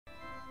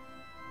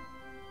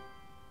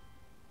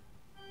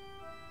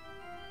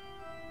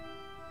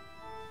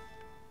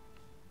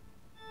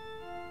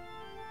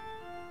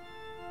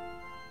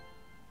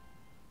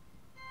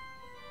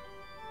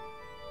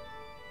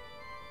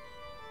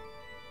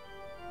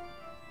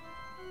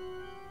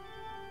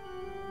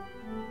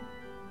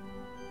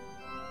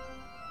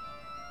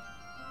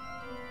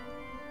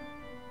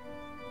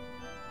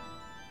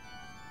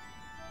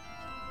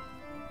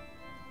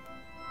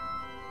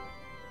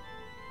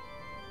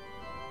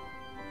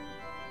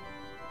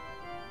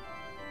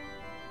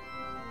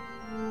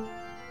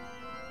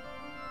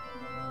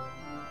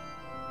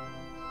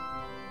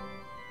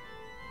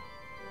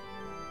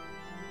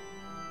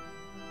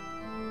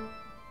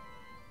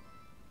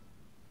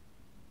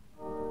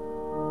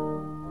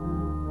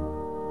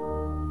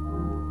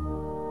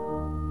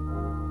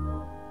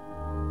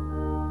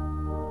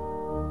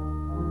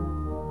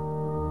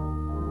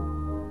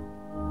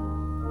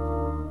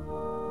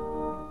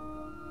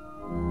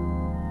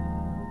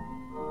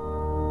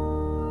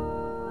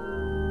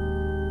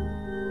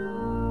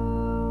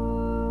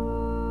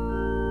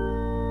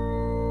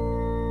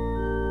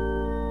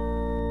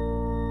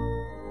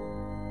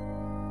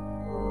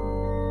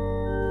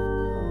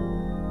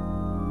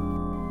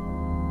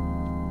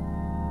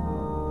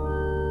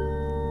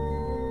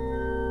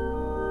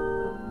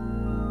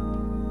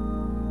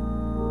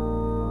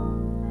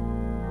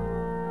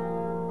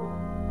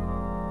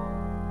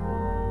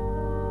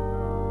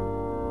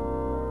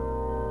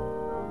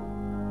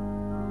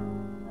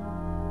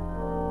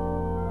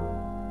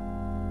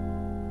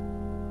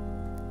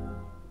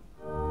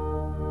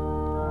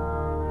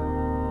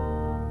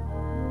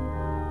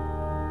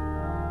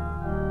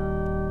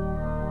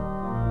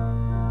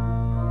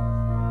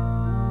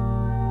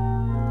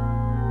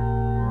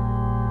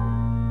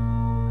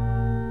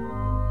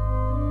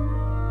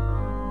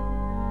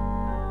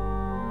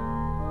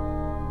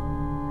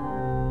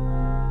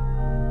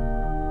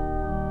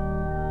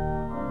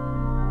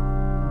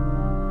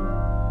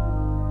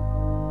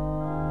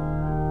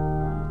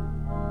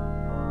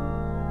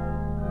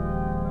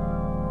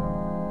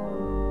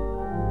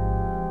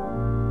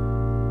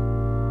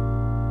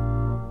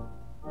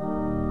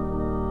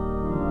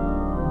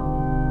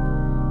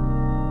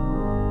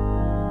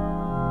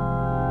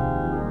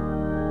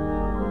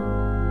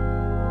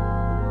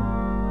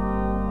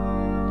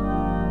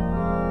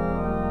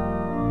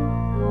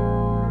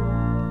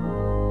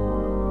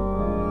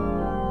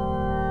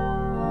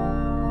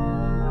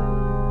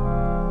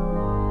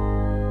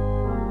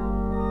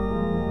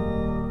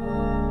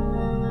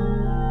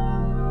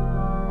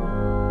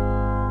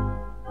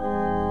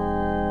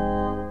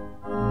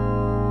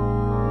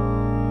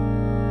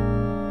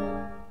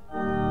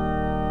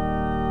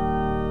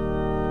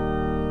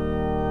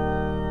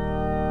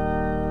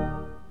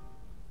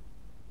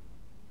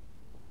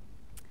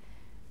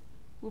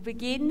We'll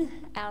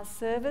begin our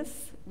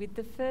service with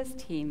the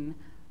first hymn,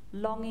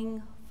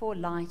 Longing for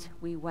Light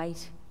We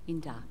Wait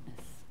in Darkness.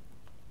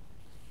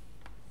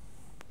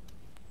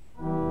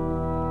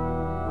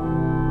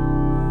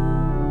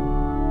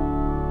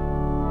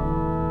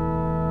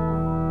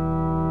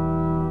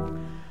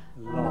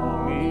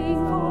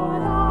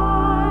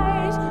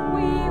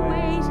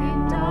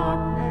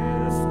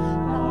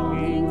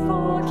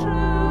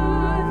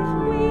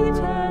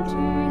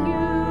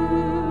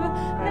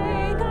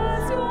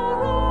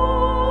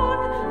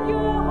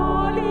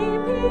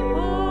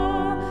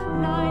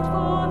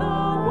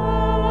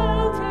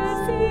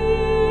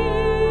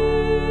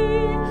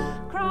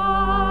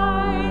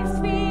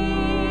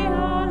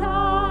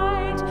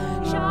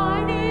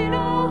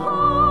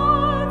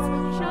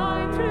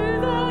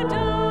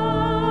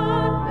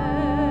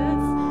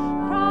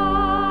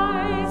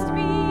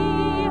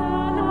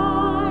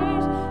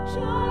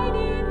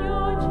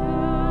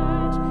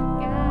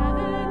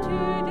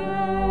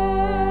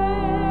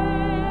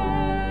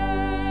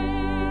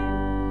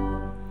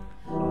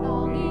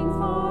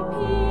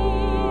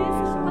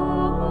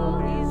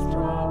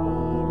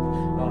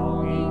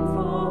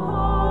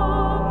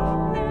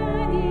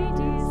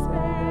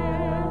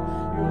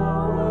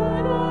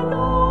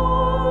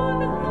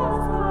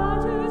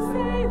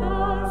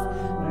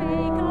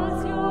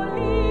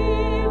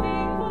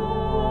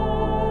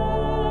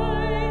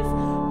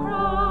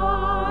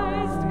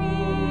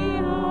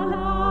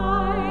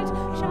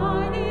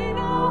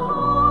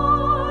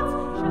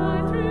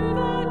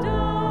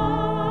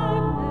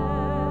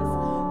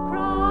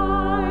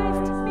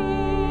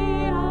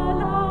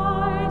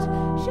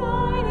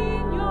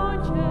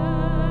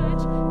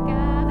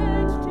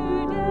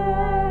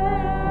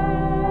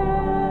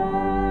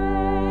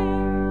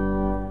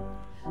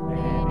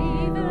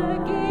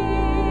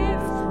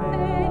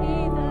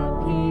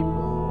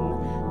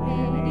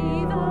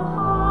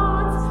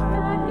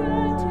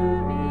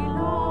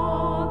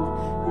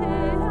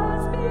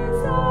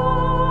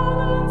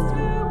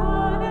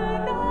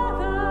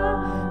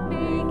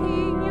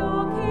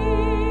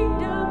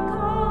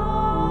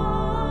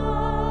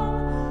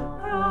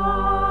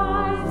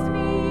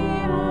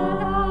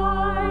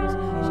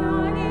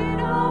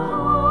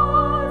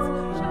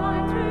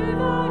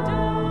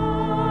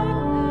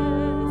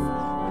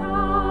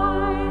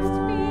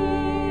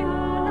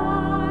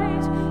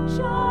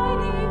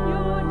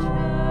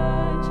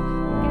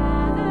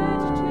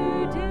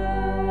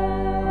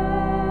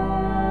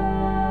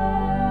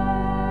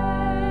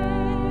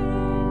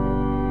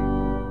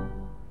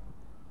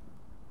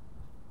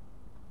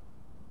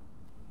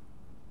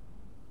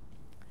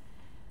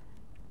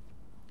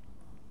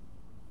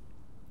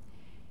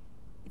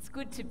 It's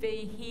good to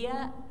be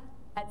here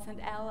at St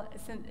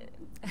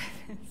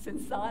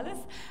Silas,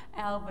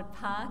 Albert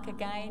Park,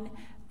 again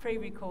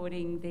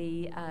pre-recording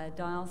the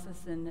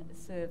diocesan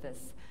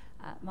service.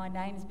 My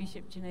name is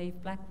Bishop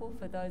Genieve Blackwell,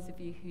 for those of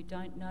you who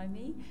don't know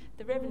me.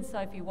 The Reverend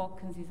Sophie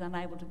Watkins is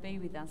unable to be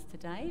with us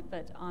today,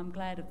 but I'm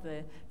glad of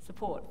the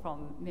support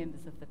from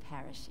members of the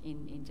parish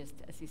in just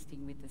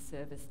assisting with the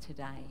service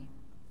today.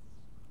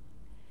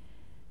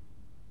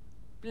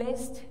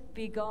 Blessed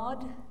be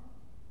God,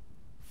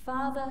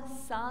 Father,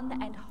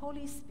 Son, and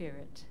Holy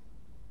Spirit,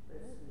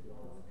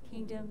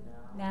 kingdom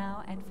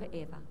now and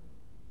forever.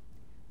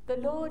 The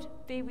Lord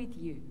be with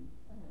you.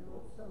 And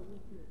also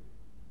with you.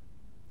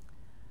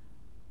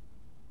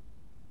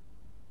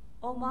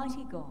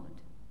 Almighty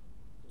God,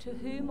 to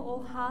whom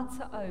all hearts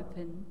are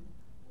open,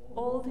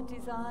 all the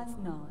desires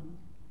known,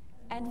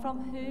 and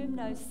from whom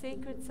no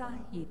secrets are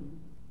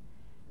hidden,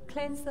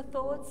 cleanse the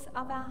thoughts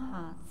of our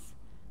hearts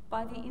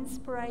by the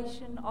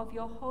inspiration of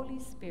your Holy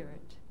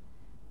Spirit,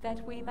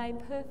 that we may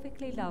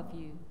perfectly love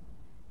you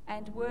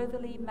and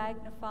worthily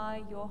magnify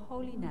your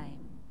holy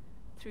name,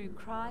 through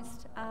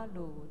Christ our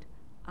Lord.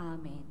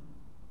 Amen.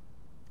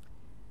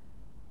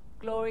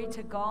 Glory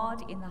to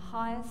God in the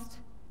highest,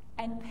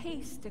 and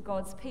peace to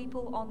God's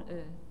people on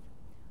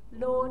earth.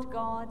 Lord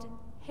God,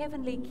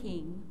 Heavenly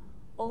King,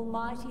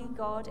 Almighty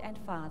God and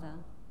Father,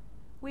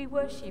 we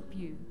worship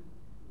you,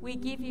 we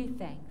give you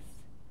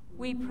thanks,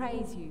 we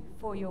praise you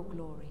for your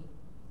glory.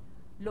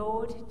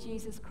 Lord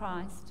Jesus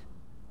Christ,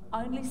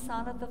 only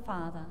Son of the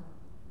Father,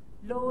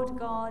 Lord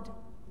God,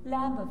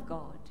 Lamb of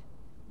God,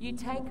 you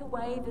take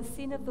away the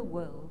sin of the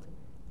world,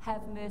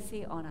 have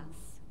mercy on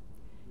us.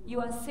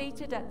 You are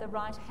seated at the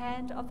right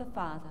hand of the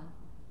Father,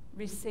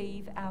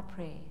 receive our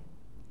prayer.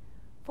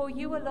 For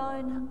you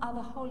alone are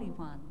the Holy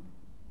One,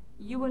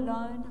 you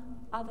alone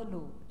are the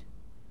Lord,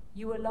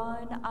 you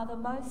alone are the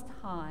Most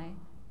High,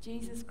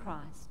 Jesus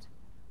Christ,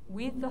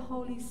 with the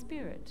Holy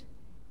Spirit,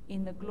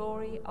 in the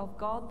glory of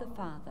God the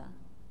Father.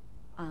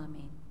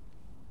 Amen.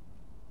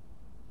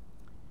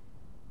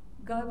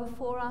 Go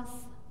before us,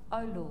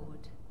 O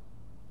Lord,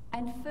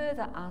 and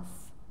further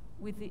us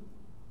with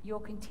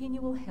your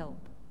continual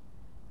help,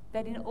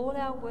 that in all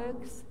our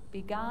works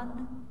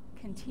begun,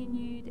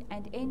 continued,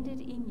 and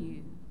ended in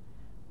you,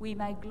 we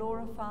may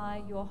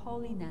glorify your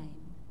holy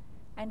name,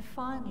 and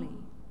finally,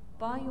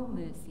 by your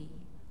mercy,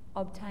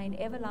 obtain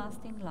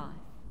everlasting life,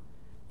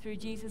 Through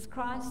Jesus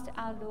Christ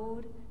our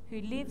Lord,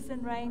 who lives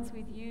and reigns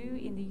with you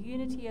in the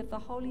unity of the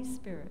Holy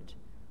Spirit,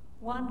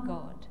 one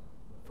God,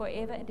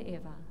 forever and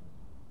ever.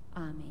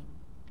 Amen.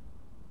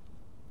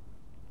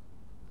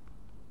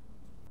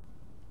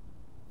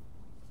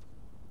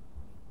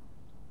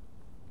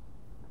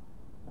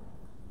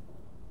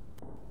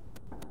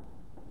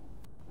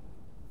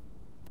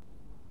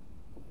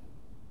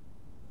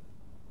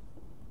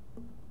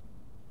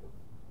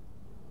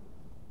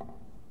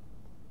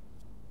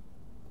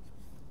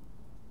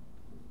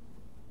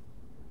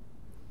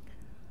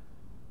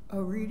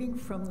 A reading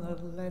from the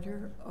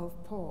letter of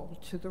Paul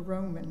to the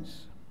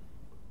Romans.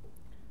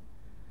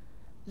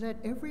 Let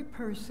every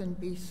person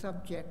be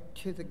subject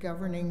to the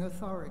governing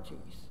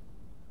authorities,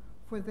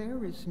 for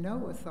there is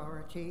no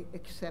authority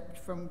except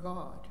from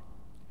God,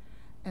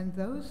 and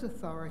those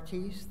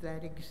authorities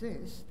that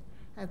exist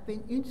have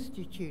been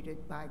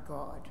instituted by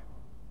God.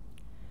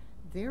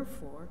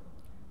 Therefore,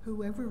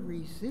 whoever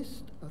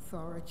resists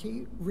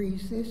authority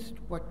resists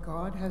what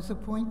God has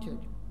appointed,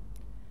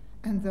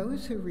 and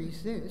those who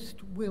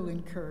resist will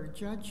incur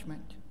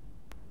judgment.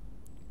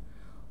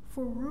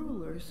 For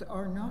rulers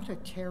are not a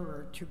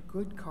terror to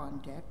good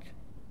conduct,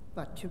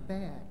 but to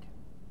bad.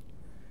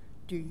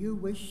 Do you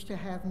wish to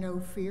have no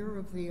fear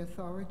of the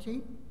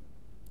authority?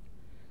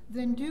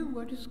 Then do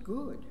what is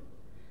good,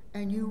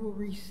 and you will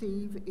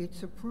receive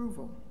its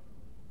approval,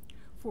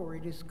 for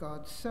it is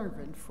God's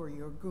servant for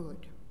your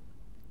good.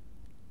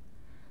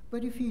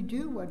 But if you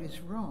do what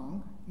is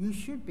wrong, you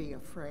should be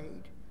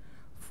afraid,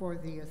 for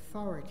the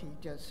authority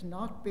does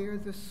not bear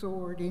the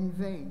sword in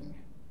vain.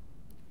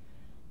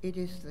 It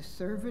is the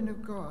servant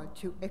of God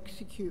to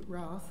execute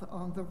wrath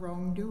on the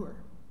wrongdoer.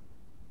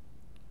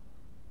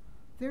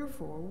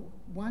 Therefore,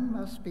 one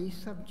must be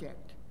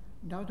subject,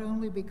 not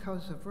only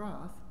because of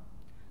wrath,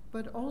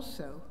 but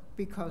also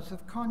because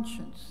of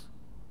conscience.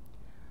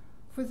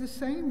 For the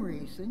same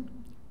reason,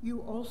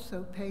 you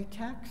also pay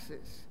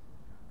taxes,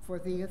 for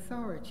the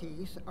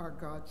authorities are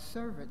God's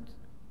servants,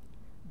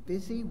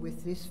 busy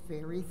with this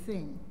very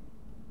thing.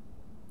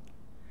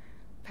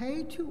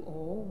 Pay to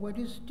all what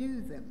is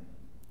due them.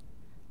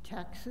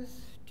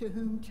 Taxes to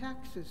whom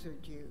taxes are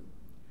due,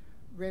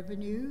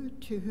 revenue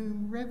to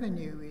whom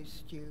revenue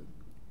is due,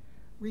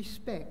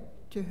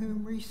 respect to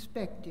whom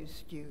respect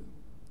is due,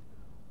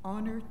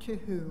 honor to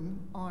whom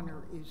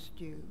honor is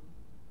due.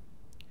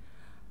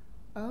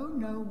 Owe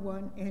no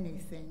one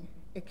anything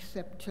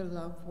except to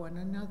love one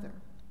another,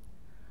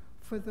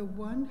 for the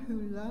one who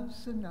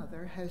loves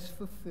another has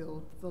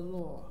fulfilled the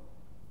law.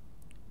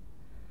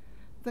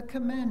 The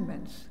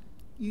commandments: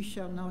 you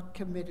shall not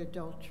commit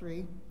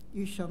adultery,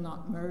 you shall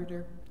not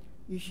murder,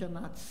 you shall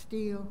not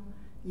steal,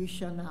 you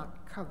shall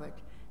not covet,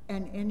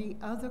 and any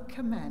other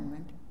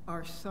commandment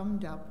are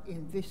summed up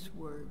in this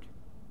word: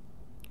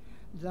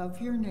 love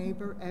your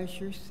neighbor as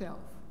yourself.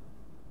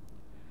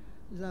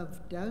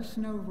 Love does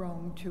no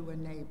wrong to a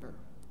neighbor.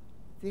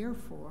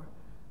 Therefore,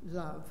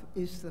 love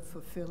is the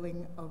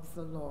fulfilling of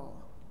the law.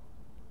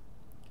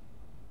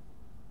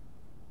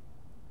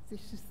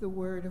 This is the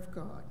word of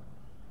God.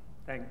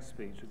 Thanks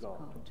be to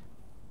God.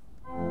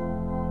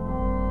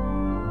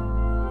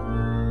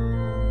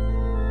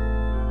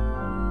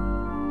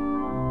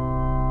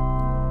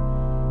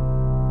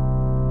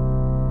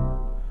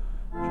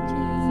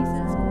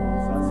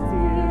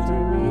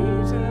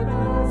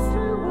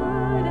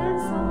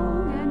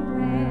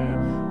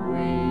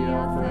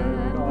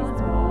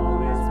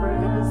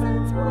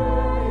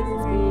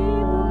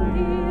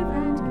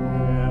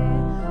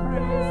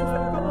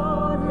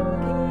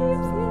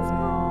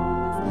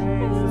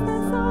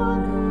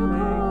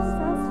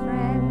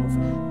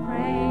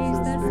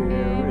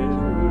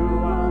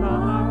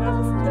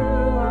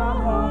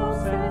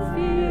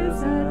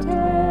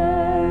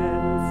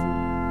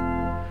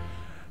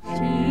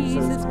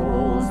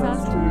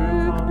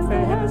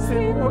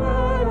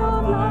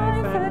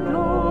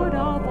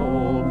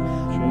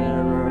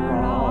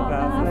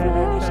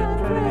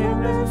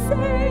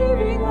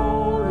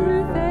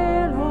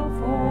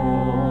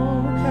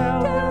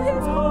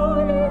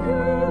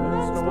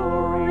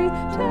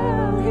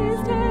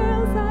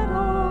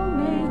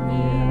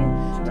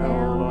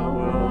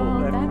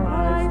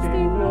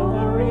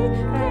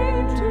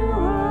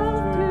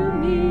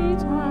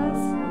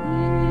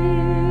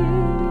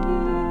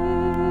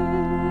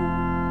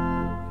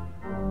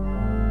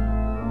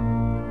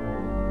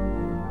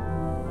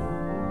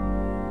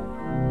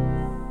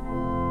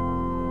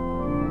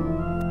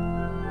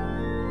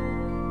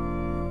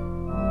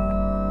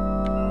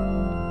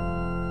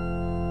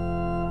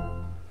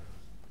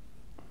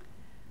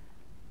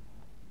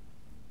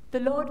 The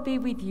Lord be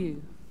with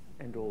you.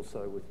 And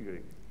also with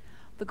you.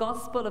 The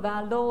Gospel of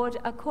our Lord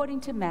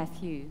according to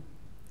Matthew.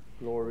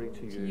 Glory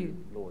to you,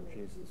 Lord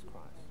Jesus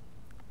Christ.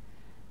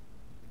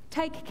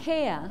 Take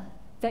care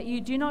that you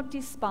do not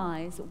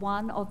despise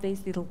one of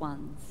these little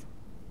ones.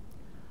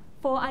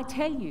 For I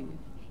tell you,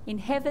 in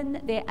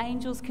heaven their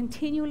angels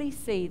continually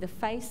see the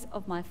face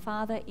of my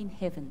Father in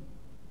heaven.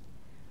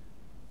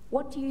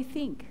 What do you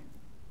think?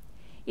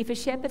 If a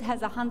shepherd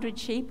has 100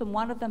 sheep and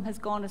one of them has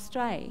gone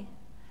astray,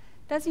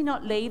 Does he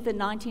not leave the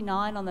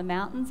 99 on the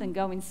mountains and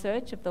go in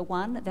search of the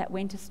one that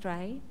went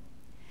astray?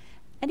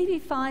 And if he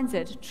finds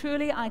it,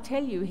 truly I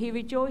tell you, he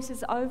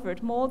rejoices over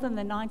it more than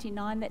the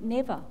 99 that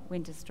never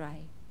went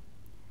astray.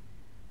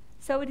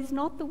 So it is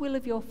not the will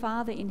of your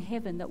Father in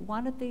heaven that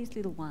one of these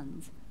little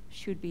ones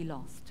should be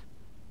lost.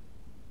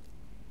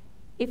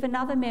 If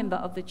another member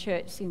of the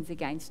church sins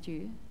against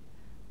you,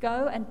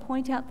 go and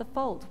point out the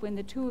fault when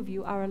the two of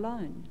you are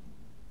alone.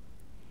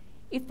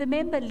 If the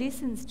member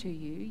listens to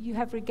you, you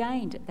have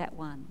regained that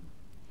one.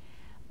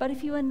 But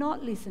if you are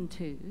not listened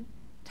to,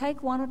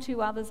 take one or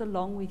two others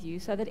along with you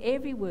so that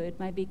every word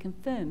may be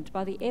confirmed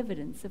by the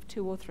evidence of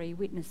 2 or 3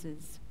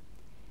 witnesses.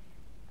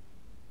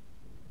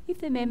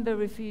 If the member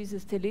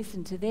refuses to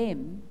listen to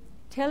them,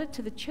 tell it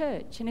to the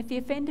church, and if the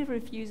offender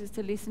refuses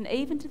to listen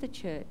even to the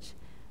church,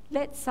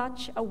 let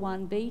such a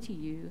one be to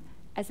you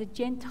as a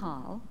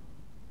Gentile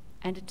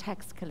and a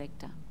tax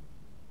collector.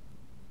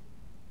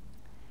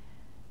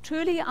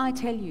 Truly I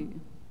tell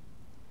you,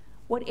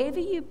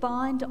 whatever you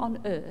bind on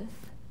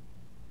earth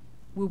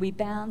will be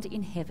bound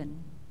in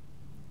heaven,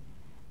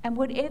 and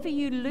whatever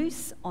you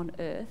loose on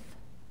earth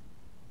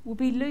will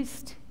be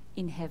loosed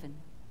in heaven.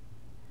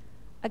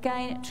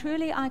 Again,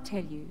 truly I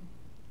tell you,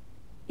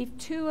 if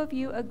 2 of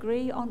you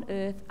agree on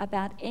earth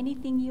about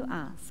anything you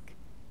ask,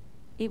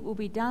 it will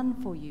be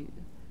done for you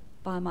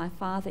by my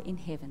Father in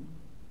heaven.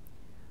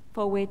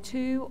 For where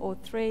 2 or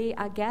 3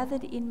 are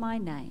gathered in my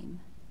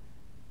name,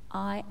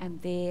 I am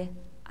there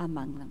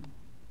among them.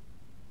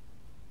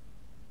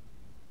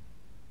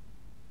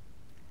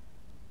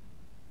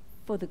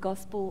 For the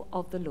gospel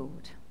of the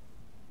Lord.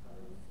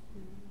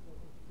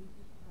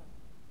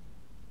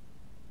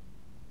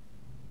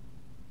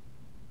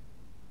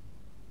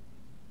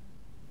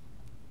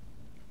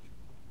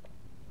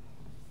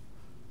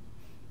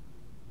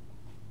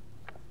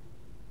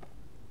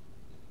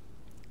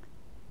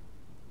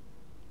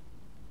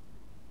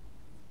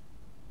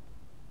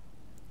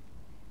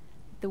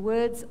 The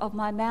words of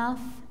my mouth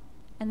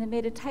and the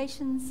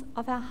meditations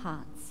of our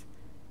hearts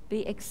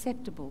be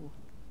acceptable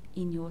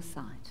in your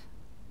sight.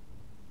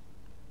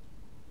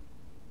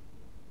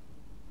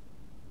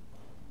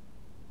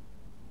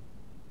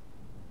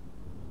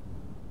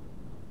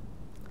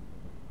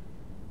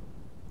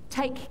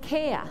 Take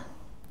care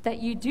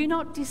that you do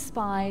not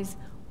despise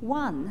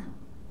one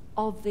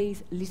of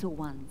these little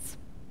ones.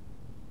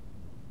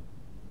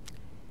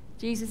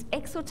 Jesus'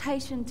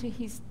 exhortation to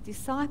his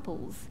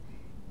disciples,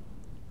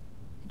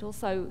 and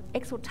also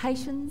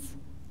exhortations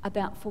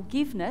about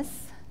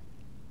forgiveness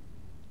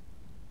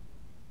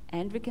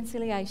and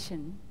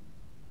reconciliation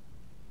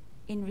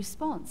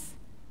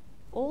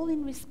all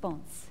in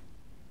response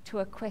to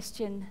a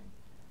question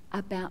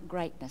about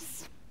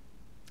greatness.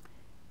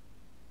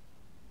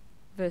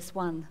 Verse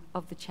 1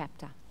 of the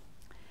chapter.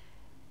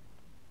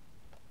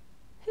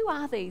 Who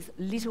are these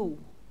little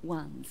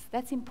ones?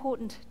 That's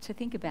important to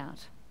think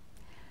about.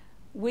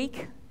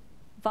 Weak,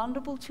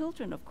 vulnerable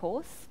children, of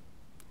course,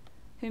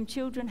 whom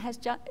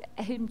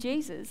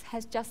Jesus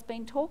has just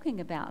been talking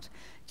about.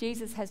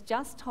 Jesus has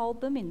just told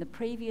them in the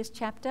previous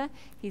chapter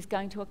he's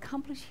going to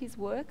accomplish his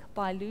work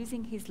by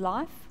losing his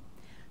life.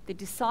 The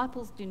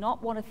disciples do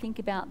not want to think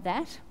about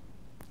that,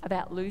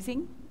 about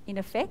losing, in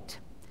effect.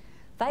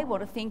 They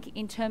want to think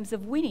in terms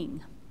of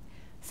winning.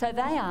 So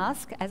they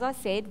ask, as I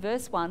said,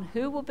 verse 1,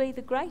 who will be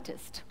the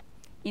greatest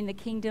in the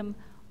kingdom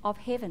of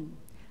heaven?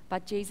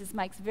 But Jesus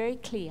makes very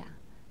clear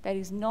that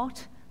is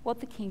not what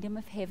the kingdom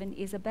of heaven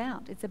is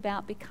about. It's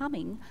about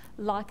becoming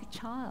like a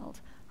child,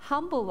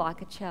 humble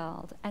like a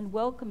child, and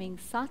welcoming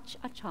such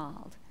a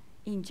child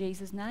in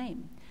Jesus'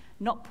 name,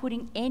 not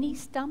putting any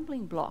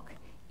stumbling block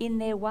in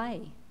their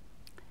way.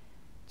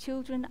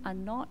 Children are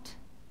not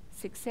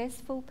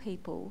successful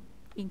people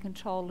in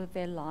control of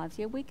their lives.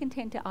 Yeah, we can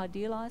tend to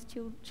idealise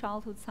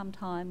childhood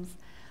sometimes,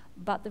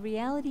 but the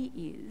reality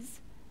is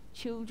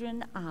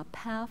children are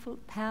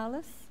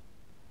powerless,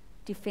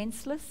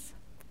 defenceless,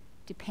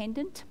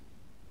 dependent,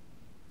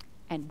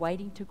 and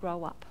waiting to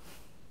grow up.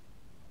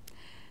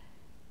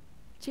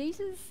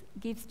 Jesus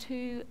gives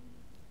 2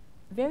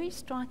 very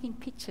striking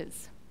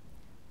pictures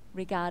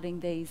regarding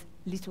these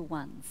little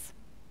ones.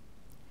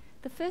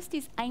 The first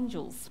is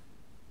angels.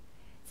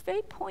 It's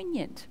very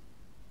poignant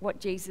what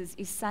Jesus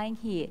is saying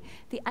here.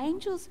 The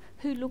angels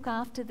who look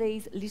after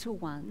these little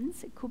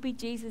ones, it could be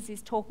Jesus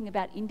is talking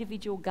about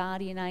individual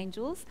guardian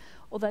angels,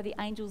 although the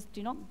angels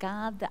do not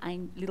guard the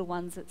little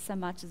ones so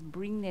much as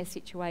bring their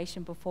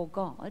situation before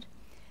God.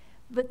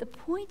 But the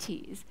point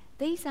is,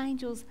 these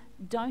angels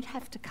don't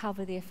have to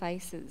cover their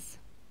faces.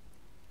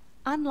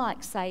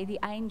 Unlike, say, the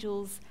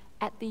angels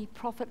at the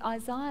prophet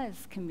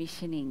Isaiah's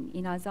commissioning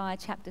in Isaiah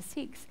chapter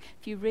 6.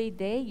 If you read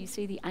there, you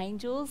see the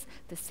angels,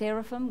 the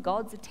seraphim,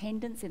 God's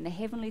attendants in the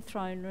heavenly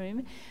throne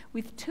room,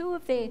 with 2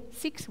 of their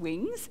 6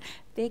 wings,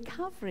 they're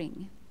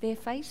covering their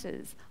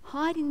faces,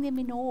 hiding them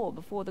in awe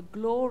before the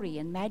glory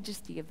and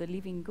majesty of the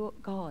living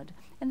God.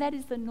 And that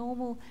is the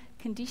normal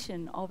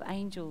condition of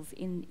angels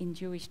in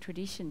Jewish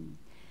tradition.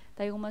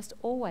 They almost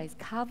always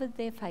covered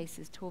their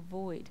faces to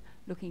avoid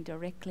looking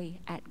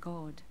directly at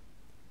God.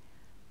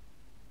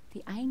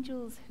 the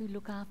angels who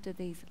look after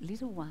these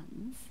little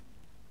ones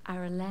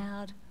are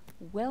allowed,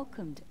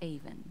 welcomed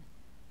even,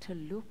 to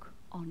look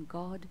on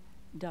God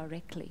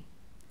directly.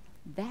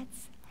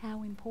 That's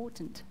how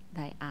important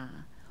they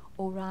are.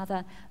 Or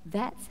rather,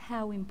 that's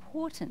how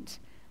important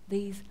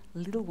these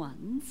little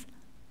ones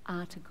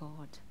are to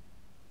God.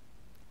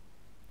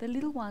 The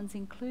little ones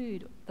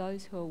include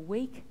those who are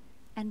weak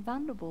and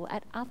vulnerable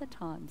at other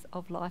times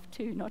of life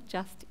too, not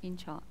just in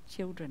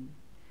children.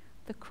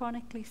 The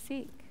chronically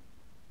sick,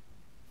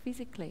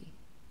 physically,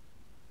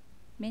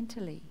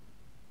 mentally,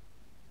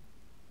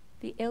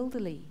 the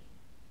elderly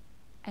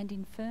and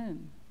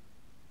infirm,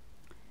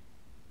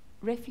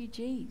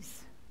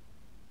 refugees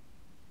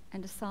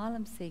and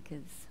asylum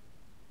seekers,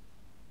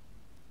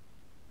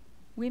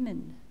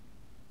 women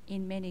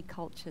in many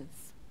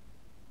cultures.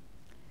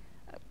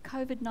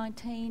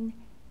 COVID-19,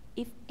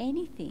 if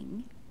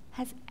anything,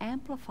 has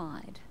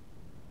amplified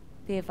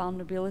their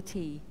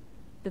vulnerability,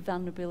 the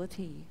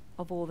vulnerability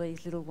of all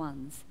these little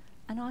ones.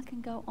 And I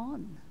can go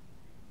on.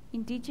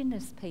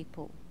 Indigenous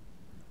people,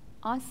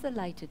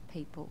 isolated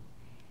people,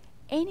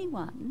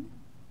 anyone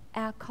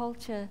our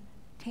culture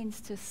tends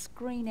to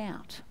screen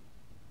out,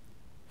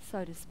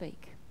 so to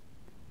speak.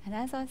 And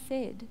as I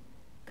said,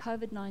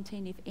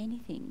 COVID-19, if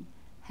anything,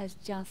 has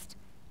just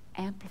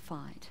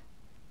amplified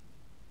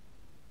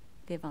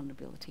their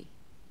vulnerability.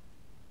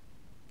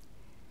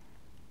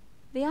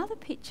 The other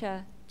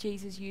picture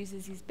Jesus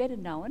uses is better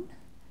known,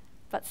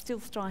 but still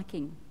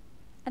striking.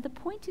 And the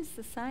point is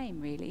the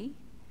same, really.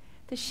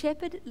 The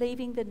shepherd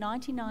leaving the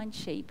 99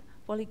 sheep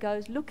while he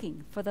goes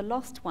looking for the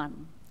lost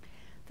one.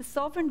 The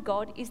sovereign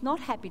God is not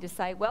happy to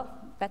say, well,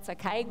 that's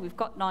okay, we've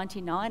got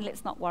 99,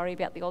 let's not worry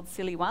about the odd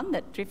silly one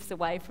that drifts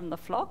away from the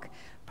flock,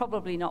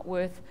 probably not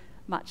worth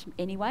much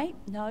anyway.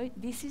 No,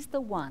 this is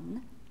the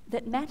one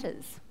that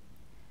matters.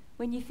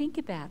 When you think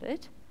about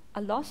it,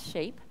 a lost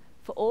sheep,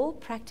 for all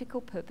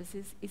practical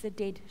purposes, is a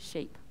dead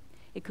sheep.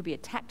 It could be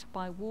attacked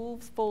by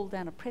wolves, fall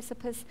down a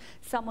precipice,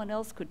 someone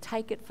else could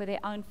take it for their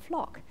own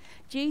flock.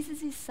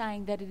 Jesus is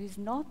saying that it is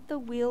not the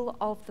will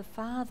of the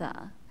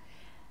Father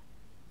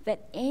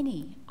that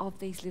any of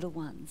these little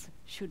ones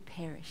should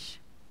perish.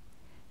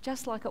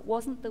 Just like it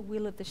wasn't the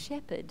will of the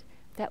shepherd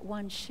that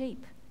one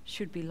sheep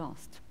should be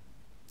lost.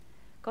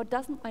 God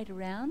doesn't wait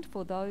around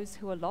for those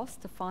who are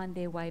lost to find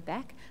their way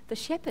back. The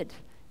shepherd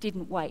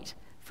didn't wait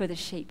for the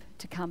sheep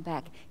to come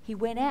back. He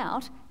went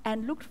out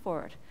and looked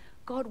for it.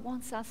 God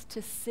wants us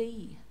to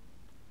see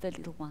the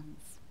little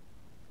ones.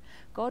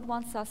 God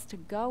wants us to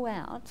go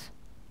out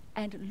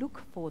and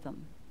look for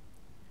them.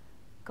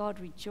 God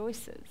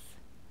rejoices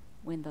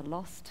when the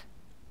lost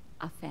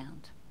are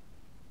found.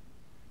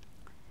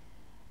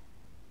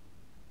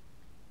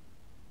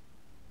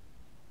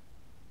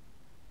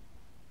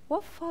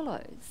 What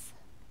follows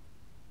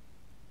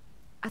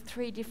are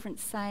three different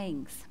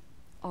sayings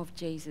of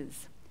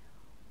Jesus,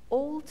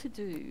 all to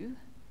do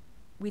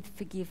with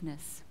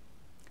forgiveness.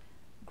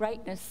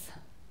 Greatness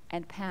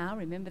and power,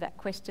 remember that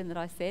question that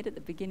I said at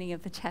the beginning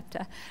of the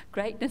chapter?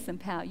 Greatness and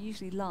power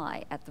usually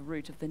lie at the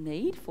root of the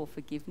need for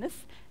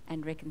forgiveness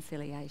and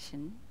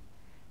reconciliation.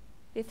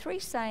 They're three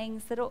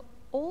sayings that are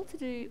all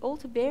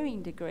to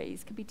varying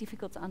degrees, can be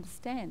difficult to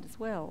understand as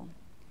well.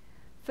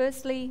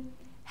 Firstly,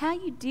 how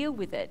you deal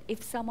with it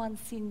if someone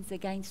sins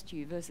against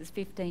you, verses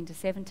 15 to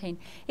 17.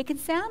 It can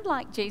sound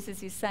like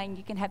Jesus is saying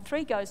you can have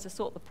 3 goes to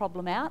sort the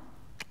problem out,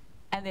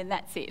 and then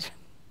that's it.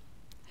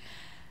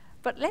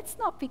 But let's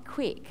not be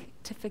quick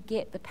to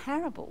forget the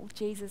parable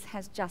Jesus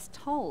has just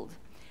told.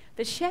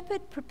 The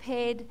shepherd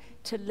prepared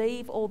to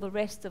leave all the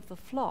rest of the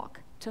flock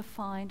to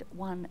find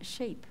one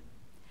sheep,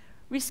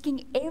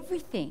 risking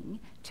everything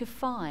to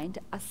find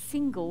a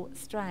single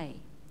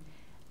stray.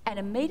 And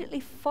immediately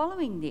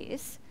following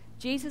this,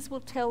 Jesus will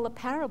tell the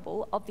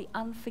parable of the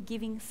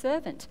unforgiving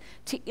servant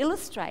to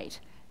illustrate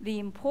the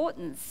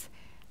importance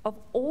of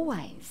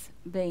always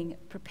being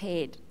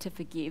prepared to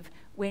forgive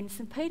when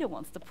St Peter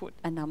wants to put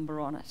a number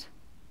on it.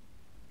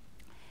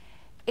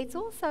 It's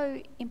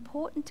also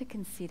important to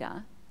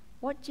consider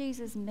what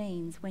Jesus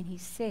means when he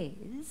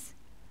says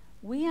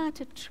we are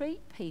to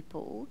treat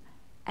people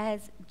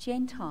as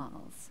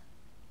Gentiles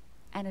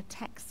and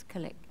tax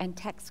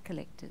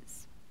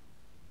collectors.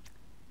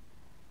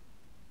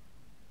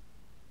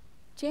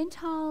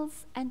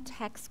 Gentiles and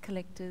tax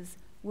collectors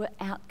were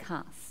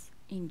outcasts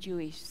in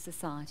Jewish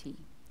society.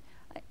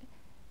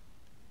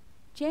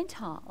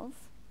 Gentiles,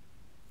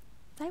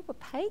 they were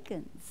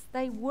pagans.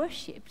 They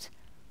worshipped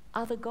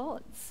other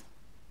gods.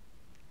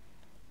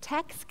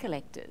 Tax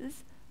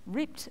collectors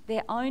ripped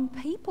their own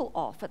people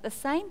off at the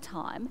same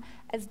time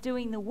as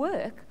doing the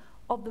work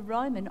of the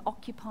Roman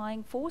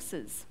occupying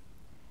forces.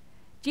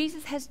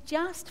 Jesus has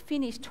just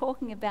finished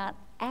talking about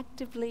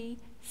actively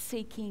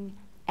seeking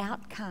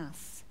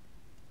outcasts.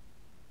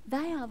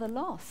 They are the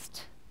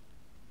lost.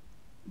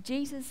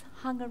 Jesus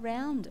hung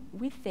around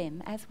with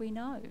them, as we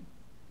know.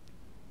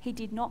 He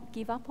did not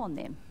give up on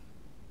them.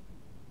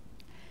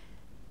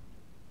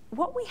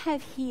 What we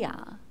have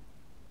here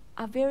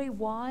are very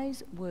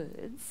wise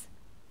words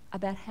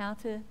about how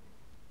to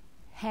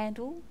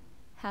handle,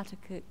 how to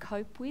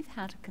cope with,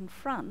 how to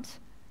confront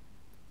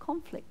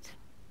conflict,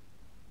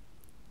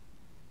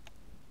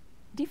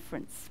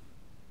 difference.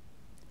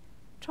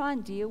 Try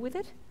and deal with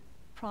it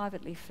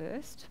privately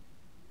first.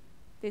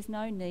 There's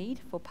no need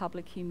for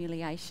public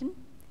humiliation.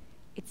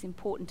 It's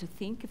important to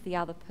think of the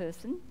other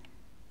person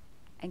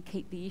and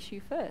keep the issue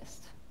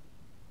first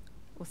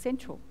or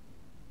central.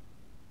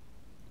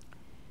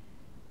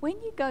 When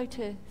you go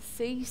to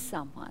see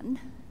someone,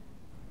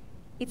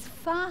 it's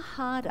far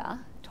harder,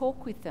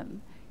 talk with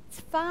them, it's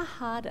far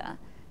harder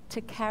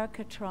to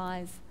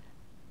caricaturize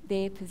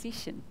their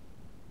position.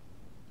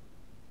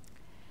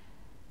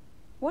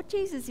 What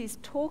Jesus is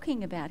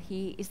talking about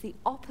here is the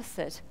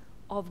opposite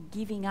of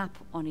giving up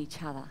on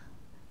each other,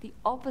 the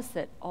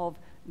opposite of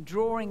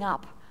drawing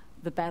up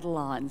the battle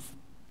lines,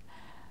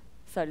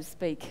 so to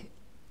speak,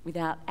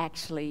 without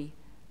actually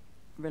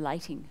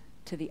relating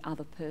to the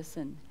other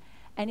person.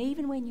 And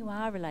even when you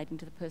are relating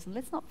to the person,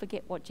 let's not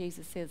forget what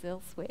Jesus says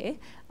elsewhere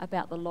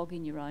about the log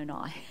in your own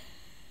eye.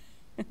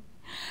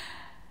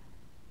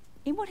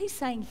 In what he's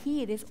saying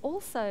here, there's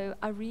also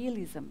a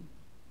realism.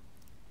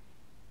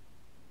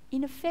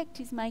 In effect,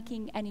 he's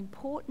making an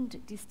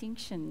important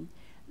distinction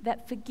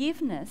that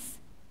forgiveness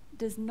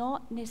does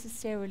not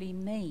necessarily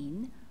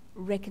mean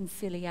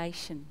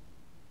reconciliation.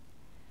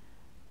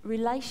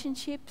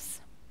 Relationships,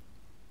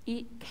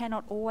 it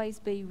cannot always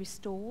be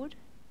restored.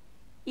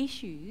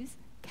 Issues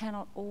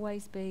cannot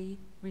always be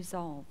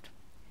resolved.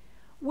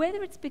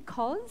 Whether it's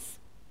because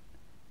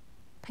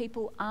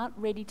people aren't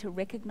ready to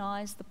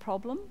recognise the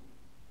problem,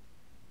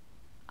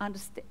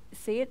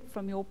 see it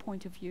from your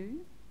point of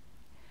view,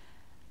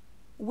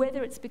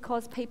 whether it's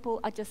because people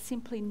are just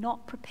simply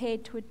not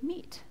prepared to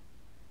admit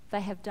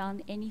they have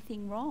done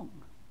anything wrong,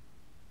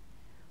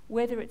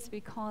 whether it's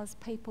because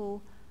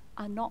people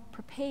are not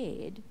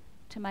prepared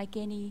to make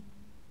any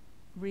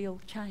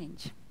real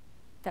change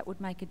that would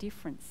make a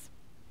difference.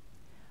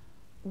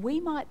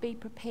 We might be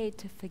prepared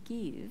to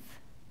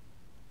forgive,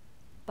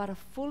 but a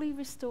fully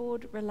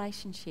restored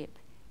relationship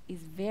is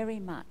very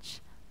much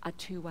a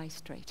two-way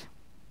street.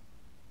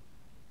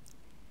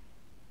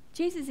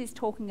 Jesus is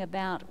talking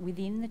about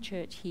within the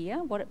church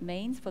here, what it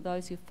means for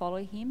those who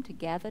follow him to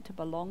gather, to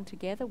belong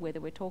together, whether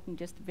we're talking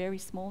just very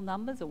small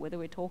numbers or whether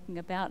we're talking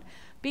about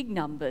big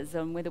numbers,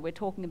 and whether we're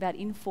talking about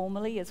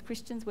informally as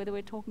Christians, whether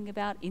we're talking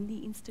about in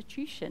the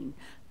institution,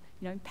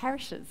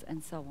 parishes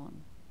and so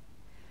on.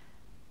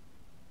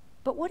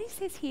 But what he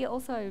says here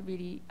also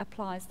really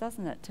applies,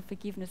 doesn't it, to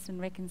forgiveness and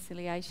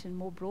reconciliation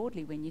more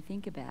broadly when you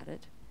think about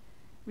it.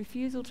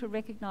 Refusal to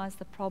recognise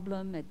the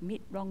problem,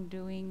 admit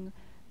wrongdoing,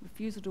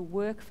 refusal to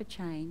work for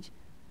change.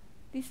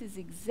 This is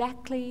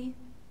exactly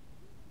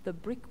the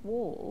brick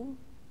wall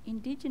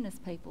Indigenous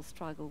people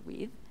struggle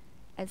with,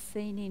 as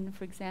seen in,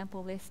 for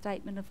example, their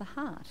statement of the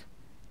heart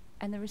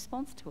and the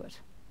response to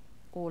it,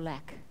 or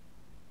lack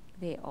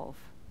thereof.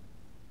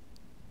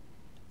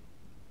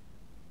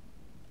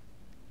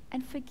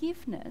 And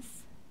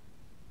forgiveness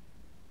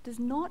does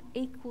not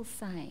equal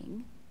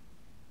saying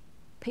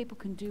people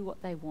can do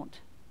what they want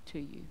to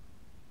you,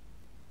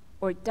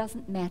 or it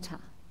doesn't matter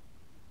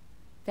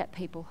that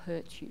people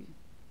hurt you.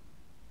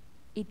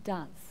 It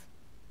does.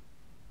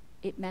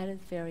 It matters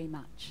very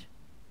much.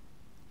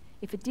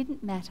 If it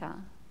didn't matter,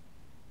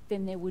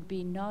 then there would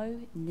be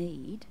no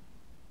need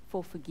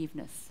for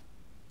forgiveness,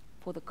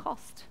 for the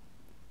cost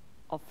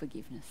of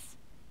forgiveness.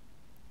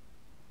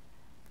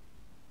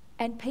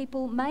 And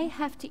people may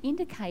have to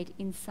indicate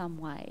in some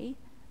way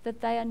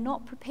that they are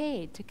not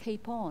prepared to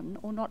keep on,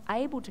 or not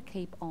able to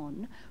keep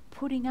on,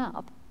 putting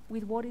up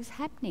with what is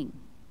happening.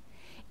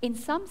 In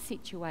some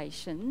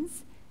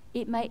situations,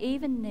 it may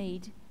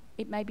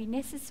be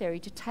necessary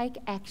to take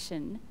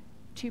action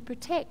to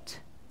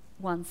protect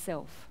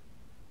oneself.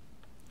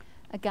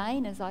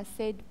 Again, as I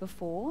said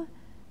before,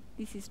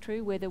 this is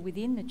true whether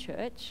within the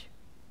church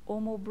or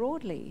more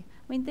broadly.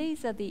 I mean,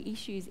 these are the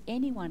issues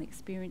anyone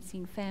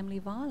experiencing family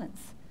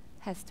violence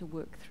has to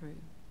work through.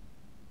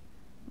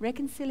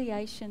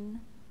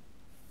 Reconciliation,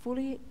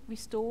 fully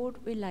restored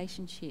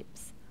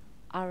relationships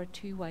are a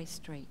two-way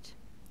street.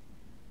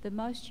 The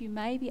most you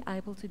may be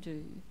able to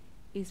do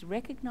is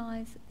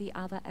recognise the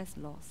other as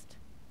lost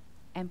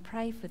and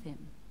pray for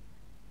them.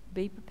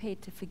 Be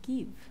prepared to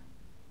forgive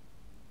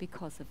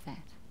because of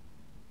that.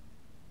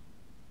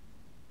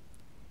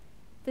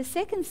 The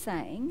second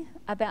saying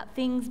about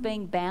things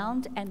being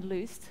bound and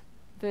loosed,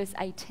 verse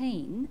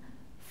 18,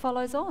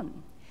 follows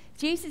on.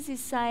 Jesus is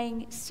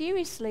saying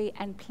seriously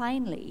and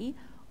plainly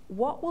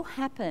what will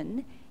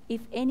happen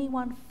if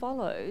anyone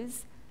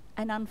follows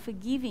an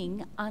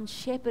unforgiving,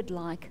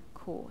 unshepherd-like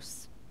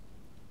course.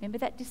 Remember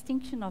that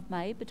distinction I've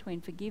made between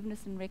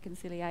forgiveness and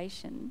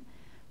reconciliation?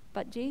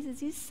 But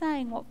Jesus is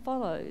saying what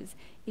follows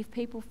if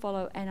people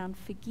follow an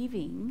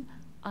unforgiving,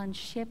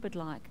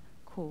 unshepherd-like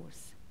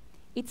course.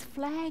 It's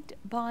flagged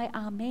by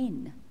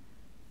Amen,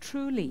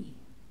 truly.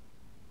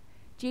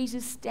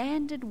 Jesus'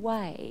 standard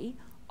way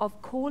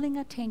of calling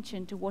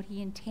attention to what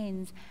he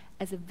intends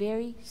as a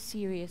very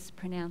serious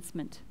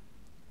pronouncement.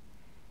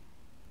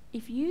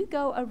 If you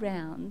go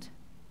around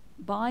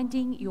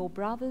binding your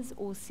brothers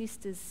or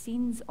sisters'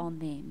 sins on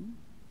them,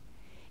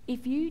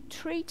 if you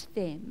treat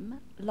them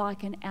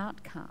like an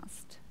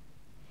outcast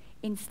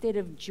instead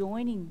of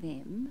joining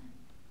them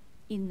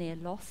in their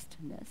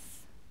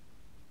lostness,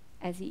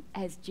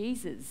 as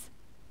Jesus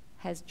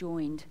has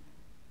joined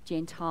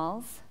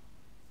Gentiles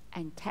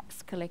and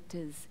tax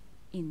collectors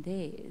in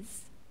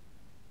theirs,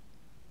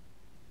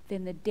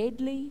 then the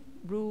deadly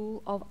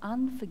rule of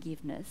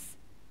unforgiveness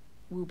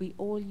will be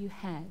all you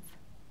have,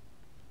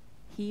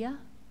 here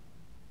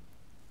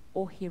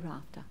or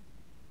hereafter.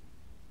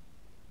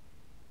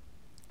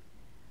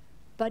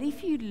 But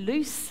if you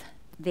loose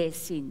their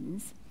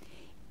sins,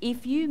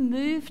 if you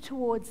move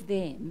towards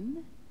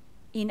them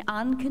in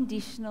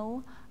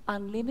unconditional,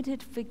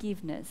 unlimited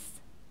forgiveness,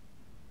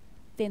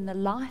 then the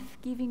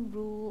life-giving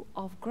rule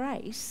of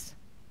grace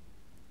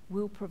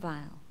will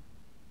prevail,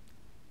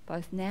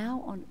 both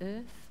now on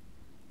earth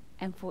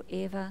and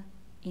forever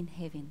in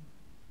heaven.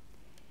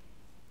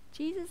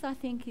 Jesus, I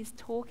think, is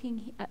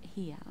talking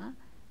here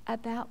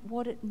about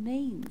what it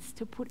means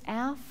to put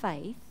our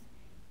faith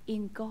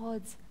in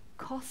God's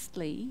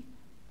costly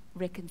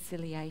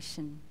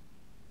reconciliation.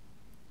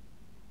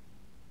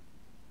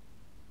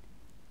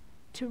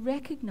 To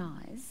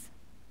recognise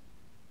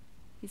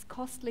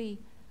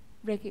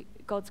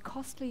God's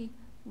costly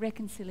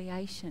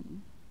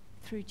reconciliation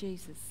through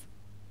Jesus.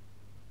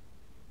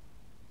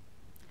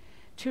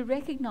 To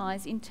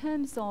recognise, in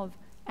terms of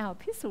our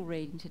epistle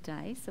reading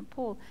today, St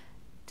Paul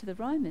to the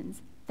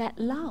Romans, that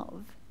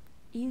love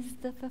is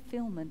the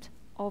fulfilment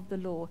of the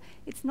law.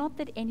 It's not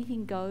that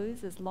anything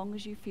goes as long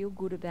as you feel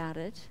good about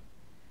it.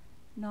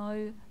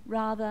 No,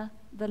 rather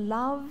the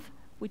love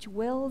which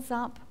wells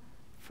up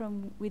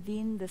from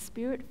within the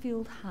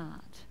Spirit-filled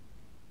heart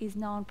is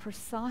known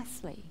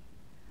precisely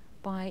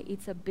by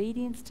its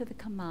obedience to the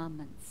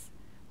commandments,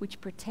 which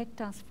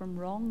protect us from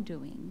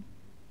wrongdoing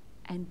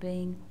and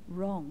being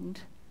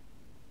wronged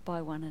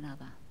by one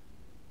another.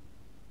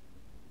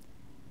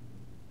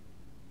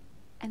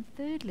 And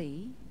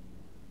thirdly,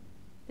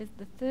 there's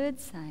the third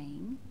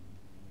saying,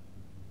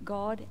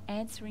 God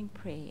answering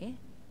prayer,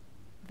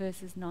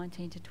 verses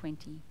 19 to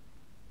 20.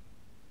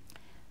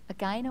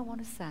 Again, I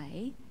want to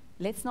say,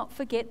 let's not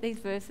forget these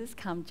verses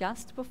come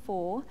just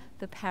before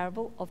the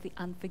parable of the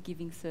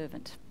unforgiving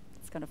servant.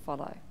 It's going to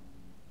follow.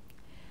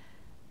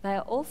 They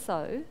are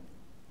also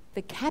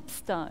the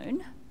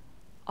capstone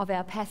of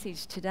our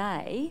passage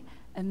today,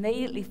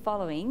 immediately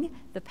following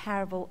the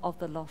parable of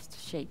the lost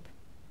sheep.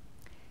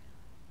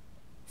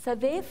 So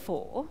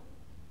therefore,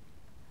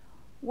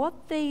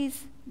 what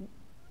these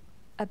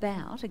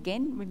about,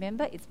 again,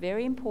 remember, it's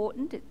very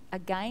important.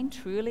 Again,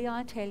 truly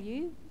I tell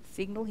you,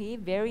 signal here,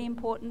 very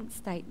important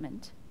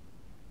statement.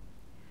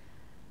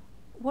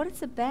 What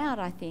it's about,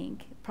 I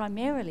think,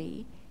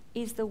 primarily,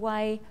 is the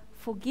way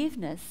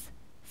forgiveness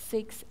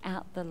seeks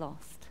out the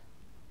lost.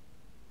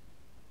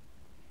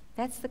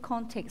 That's the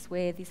context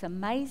where this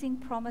amazing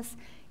promise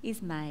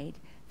is made,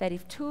 that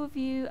if two of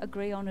you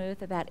agree on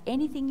earth about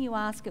anything you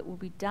ask, it will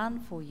be done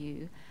for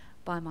you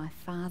by my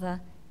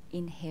Father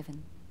in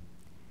heaven.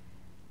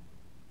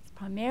 It's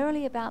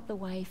primarily about the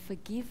way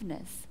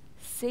forgiveness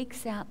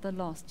seeks out the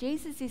lost.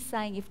 Jesus is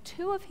saying if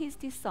two of his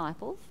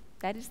disciples,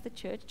 that is the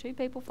church, two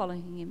people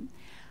following him,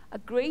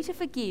 agree to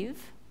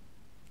forgive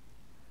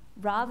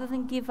rather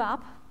than give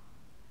up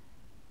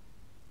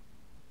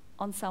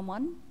on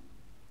someone,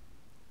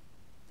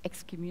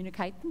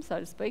 excommunicate them, so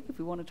to speak, if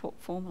we want to talk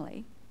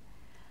formally,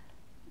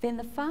 then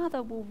the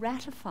Father will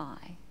ratify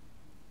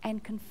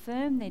and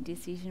confirm their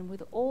decision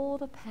with all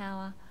the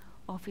power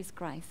of his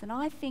grace. And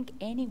I think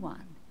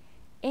anyone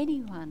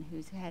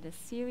who's had a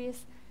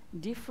serious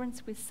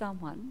difference with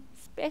someone,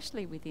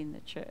 especially within the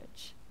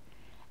church,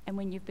 and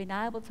when you've been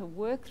able to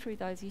work through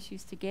those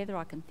issues together,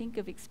 I can think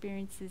of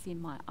experiences in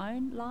my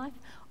own life.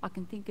 I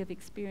can think of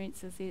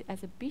experiences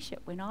as a bishop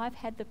when I've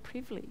had the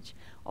privilege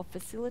of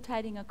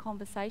facilitating a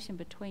conversation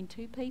between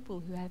two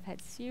people who have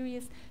had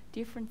serious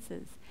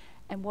differences,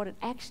 and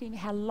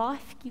how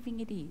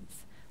life-giving it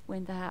is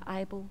when they are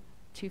able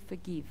to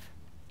forgive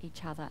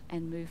each other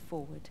and move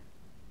forward.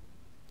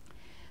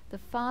 The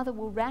Father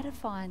will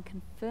ratify and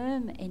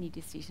confirm any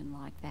decision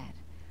like that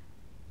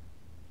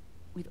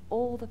with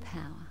all the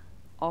power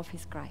of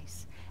his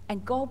grace.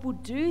 And God will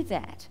do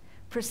that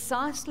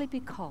precisely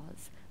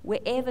because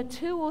wherever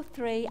two or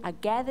three are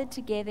gathered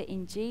together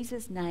in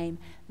Jesus' name,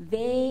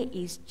 there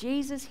is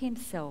Jesus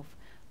himself,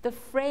 the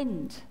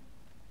friend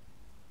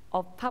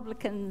of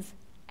publicans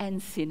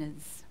and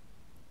sinners,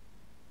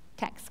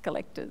 tax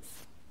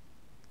collectors,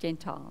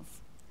 Gentiles,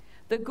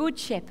 the good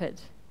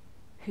shepherd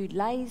who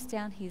lays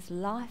down his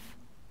life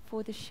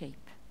for the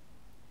sheep,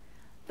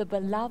 the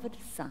beloved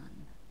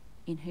Son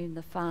in whom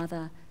the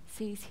Father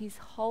sees his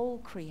whole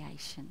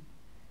creation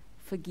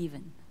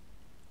forgiven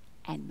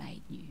and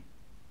made new.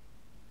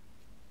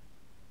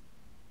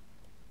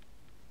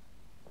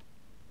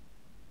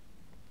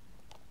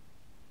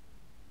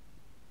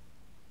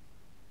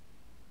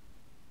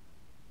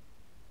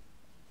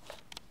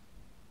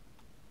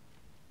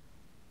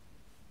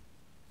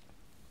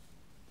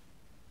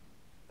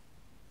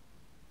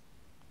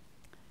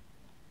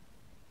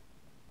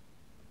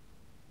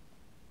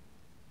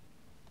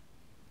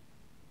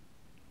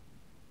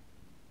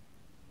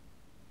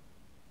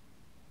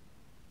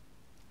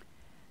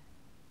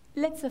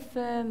 Let's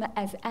affirm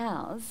as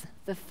ours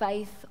the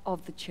faith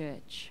of the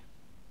Church.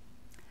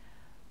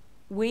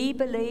 We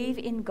believe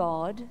in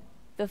God,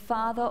 the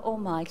Father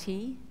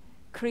Almighty,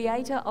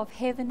 creator of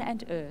heaven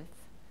and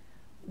earth.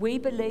 We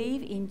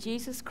believe in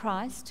Jesus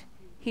Christ,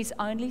 his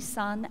only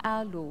Son,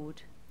 our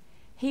Lord.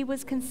 He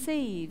was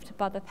conceived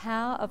by the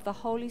power of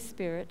the Holy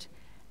Spirit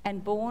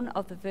and born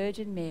of the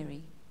Virgin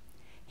Mary.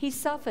 He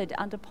suffered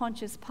under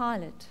Pontius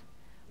Pilate,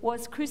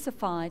 was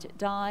crucified,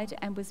 died,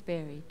 and was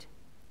buried.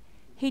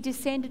 He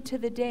descended to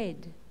the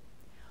dead.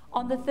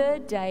 On the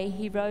third day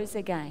he rose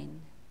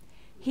again.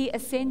 He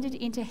ascended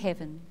into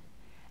heaven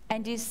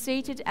and is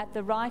seated at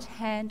the right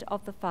hand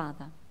of the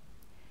Father.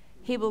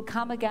 He will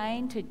come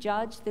again to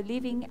judge the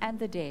living and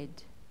the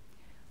dead.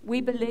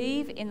 We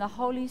believe in the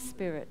Holy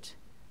Spirit,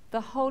 the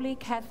Holy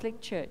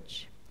Catholic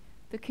Church,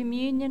 the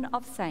communion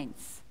of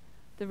saints,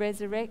 the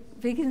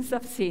forgiveness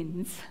of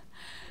sins,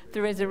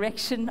 the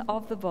resurrection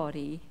of the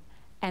body,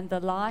 and the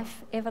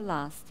life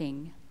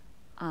everlasting.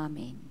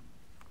 Amen.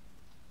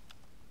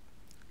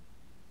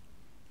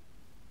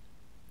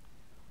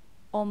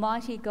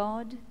 Almighty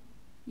God,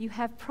 you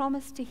have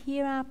promised to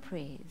hear our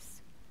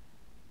prayers.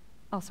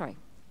 I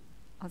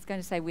was going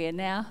to say we are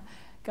now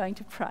going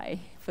to pray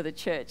for the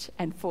church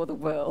and for the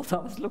world. I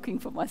was looking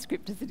for my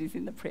script as it is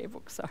in the prayer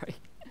book, sorry.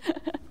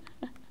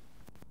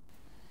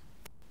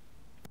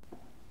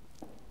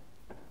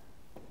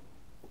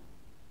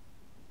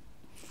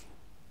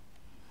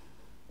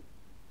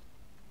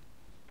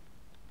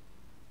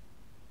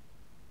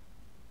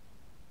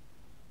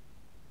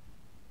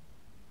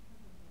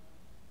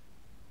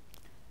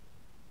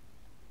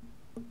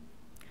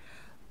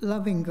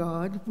 Loving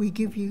God, we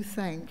give you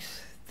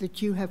thanks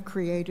that you have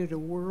created a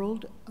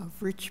world of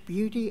rich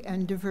beauty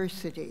and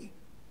diversity.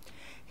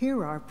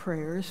 Hear our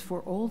prayers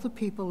for all the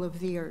people of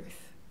the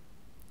earth.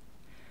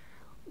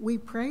 We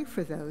pray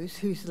for those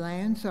whose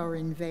lands are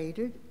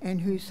invaded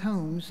and whose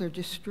homes are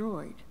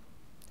destroyed,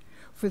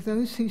 for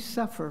those who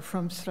suffer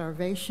from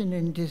starvation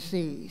and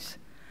disease,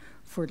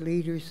 for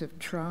leaders of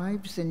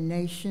tribes and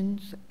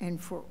nations,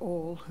 and for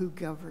all who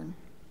govern.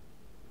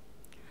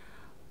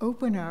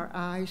 Open our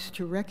eyes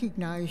to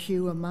recognize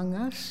you among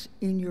us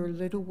in your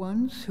little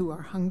ones who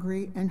are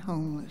hungry and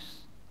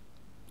homeless.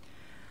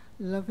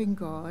 Loving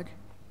God,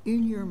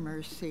 in your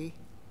mercy,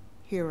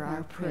 hear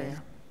our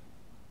prayer.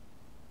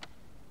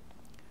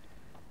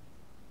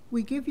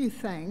 We give you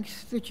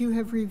thanks that you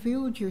have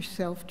revealed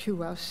yourself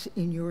to us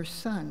in your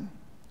Son.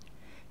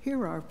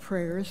 Hear our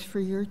prayers for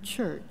your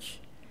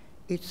church,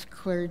 its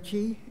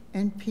clergy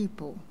and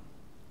people,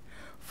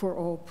 for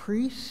all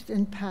priests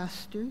and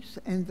pastors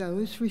and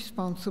those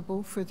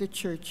responsible for the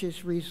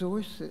church's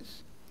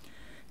resources.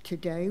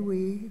 Today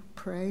we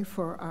pray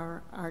for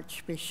our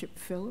Archbishop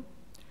Philip,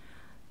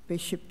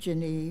 Bishop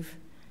Genieve,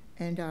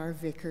 and our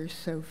Vicar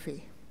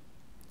Sophie.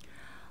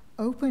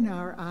 Open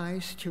our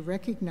eyes to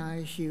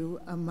recognize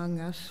you among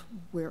us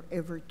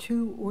wherever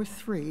 2 or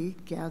 3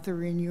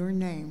 gather in your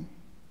name.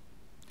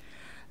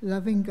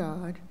 Loving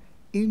God,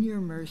 in your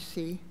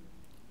mercy,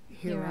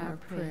 hear our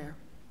prayer.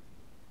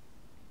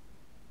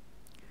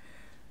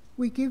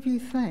 We give you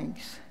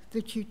thanks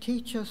that you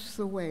teach us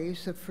the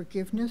ways of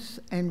forgiveness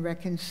and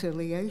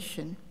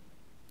reconciliation.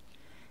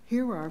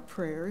 Hear our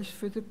prayers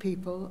for the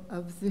people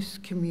of this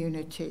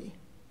community.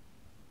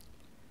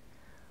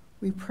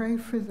 We pray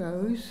for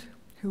those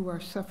who are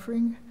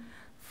suffering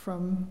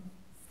from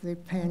the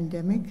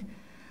pandemic,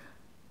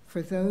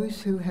 for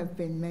those who have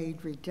been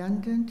made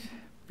redundant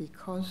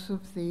because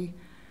of the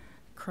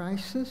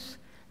crisis,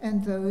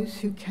 and those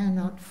who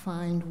cannot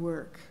find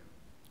work.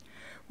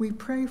 We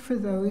pray for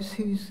those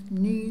whose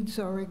needs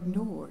are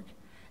ignored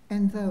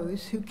and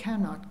those who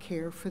cannot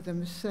care for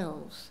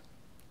themselves.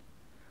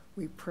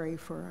 We pray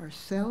for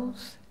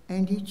ourselves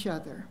and each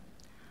other,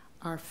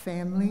 our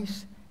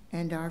families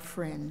and our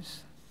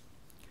friends.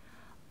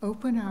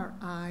 Open our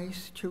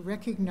eyes to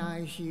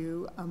recognize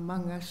you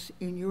among us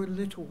in your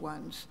little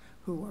ones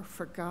who are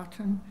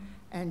forgotten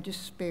and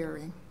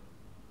despairing.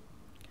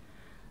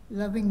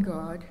 Loving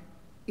God,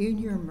 in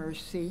your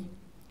mercy,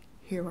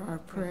 hear our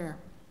prayer.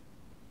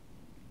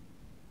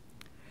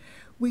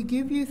 We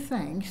give you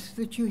thanks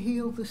that you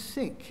heal the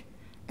sick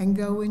and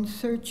go in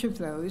search of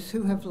those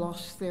who have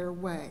lost their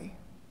way.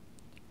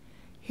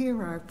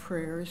 Hear our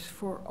prayers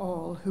for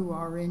all who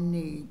are in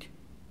need.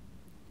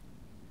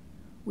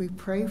 We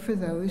pray for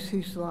those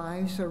whose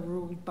lives are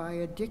ruled by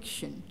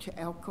addiction to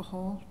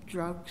alcohol,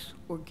 drugs,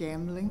 or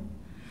gambling,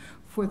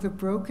 for the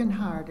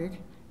brokenhearted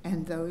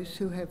and those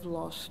who have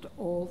lost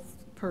all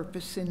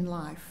purpose in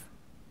life,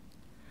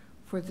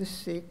 for the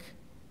sick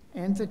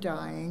and the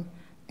dying,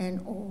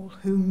 and all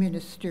who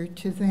minister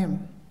to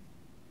them.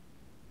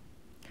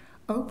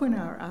 Open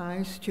our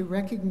eyes to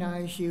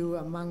recognize you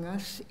among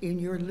us in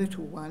your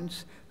little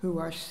ones who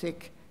are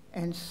sick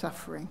and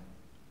suffering.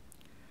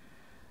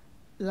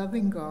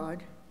 Loving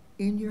God,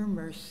 in your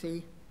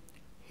mercy,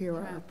 hear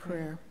our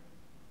prayer.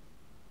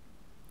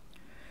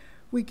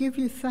 We give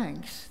you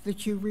thanks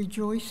that you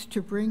rejoice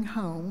to bring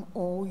home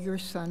all your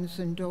sons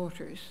and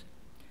daughters.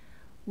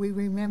 We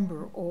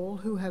remember all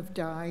who have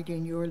died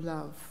in your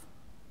love.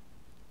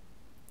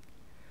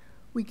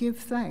 We give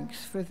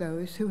thanks for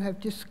those who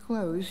have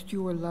disclosed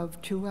your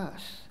love to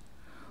us,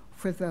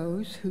 for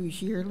those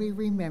whose yearly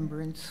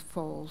remembrance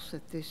falls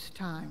at this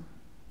time.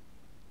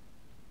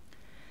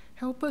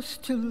 Help us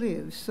to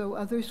live so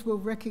others will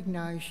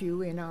recognize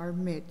you in our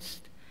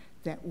midst,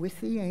 that with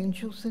the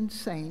angels and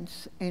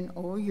saints and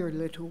all your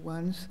little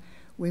ones,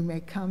 we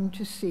may come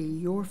to see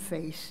your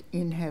face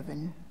in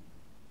heaven.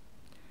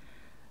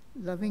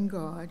 Loving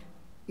God,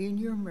 in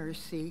your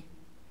mercy,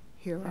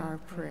 hear our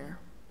prayer.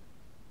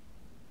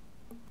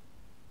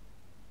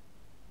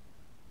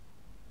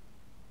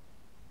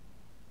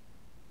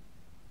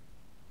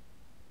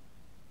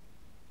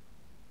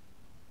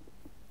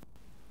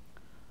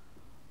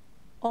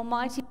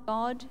 Almighty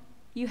God,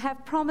 you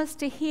have promised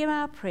to hear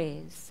our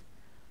prayers.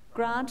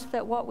 Grant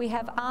that what we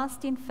have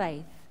asked in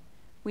faith,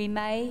 we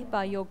may,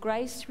 by your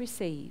grace,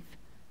 receive,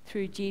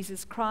 through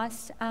Jesus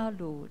Christ our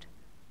Lord.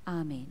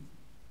 Amen.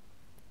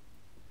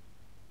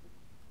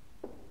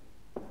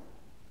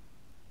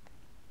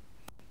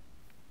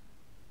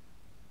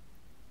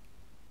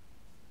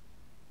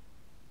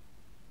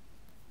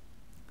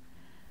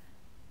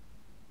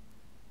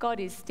 God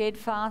is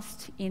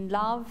steadfast in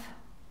love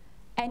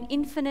and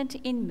infinite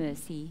in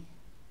mercy,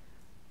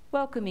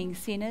 welcoming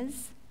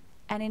sinners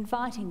and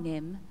inviting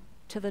them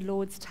to the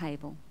Lord's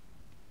table.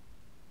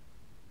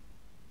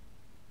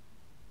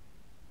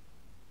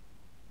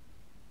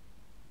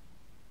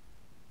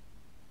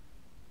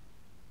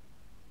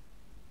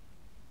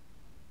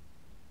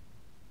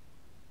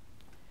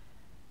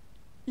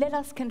 Let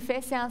us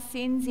confess our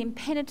sins in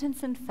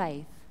penitence and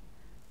faith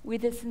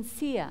with a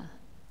sincere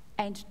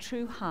and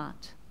true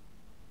heart.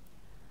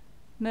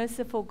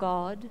 Merciful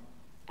God,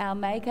 our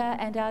Maker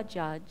and our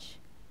Judge,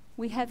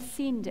 we have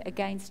sinned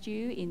against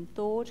you in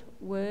thought,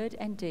 word,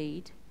 and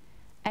deed,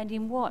 and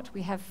in what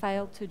we have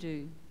failed to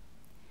do.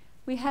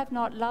 We have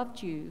not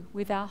loved you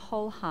with our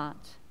whole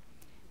heart.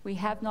 We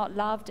have not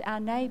loved our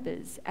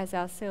neighbours as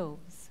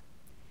ourselves.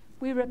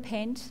 We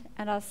repent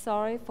and are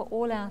sorry for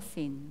all our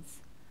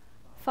sins.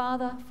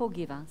 Father,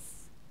 forgive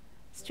us.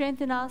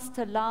 Strengthen us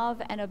to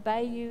love and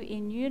obey you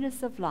in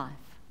newness of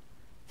life.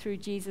 Through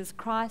Jesus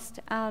Christ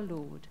our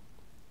Lord.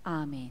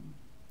 Amen.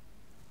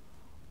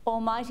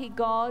 Almighty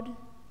God,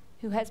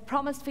 who has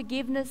promised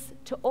forgiveness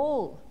to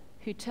all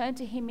who turn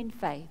to him in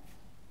faith,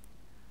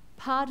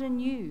 pardon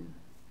you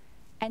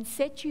and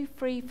set you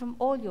free from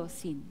all your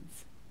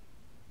sins,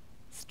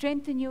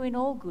 strengthen you in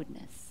all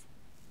goodness,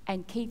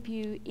 and keep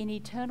you in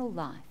eternal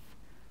life,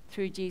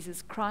 through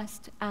Jesus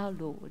Christ our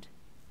Lord.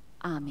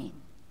 Amen.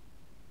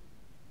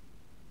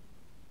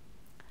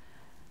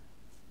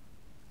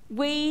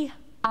 We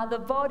are the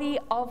body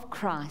of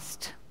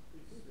Christ.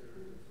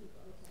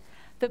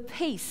 The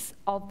peace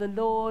of the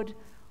Lord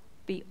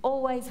be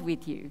always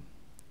with you.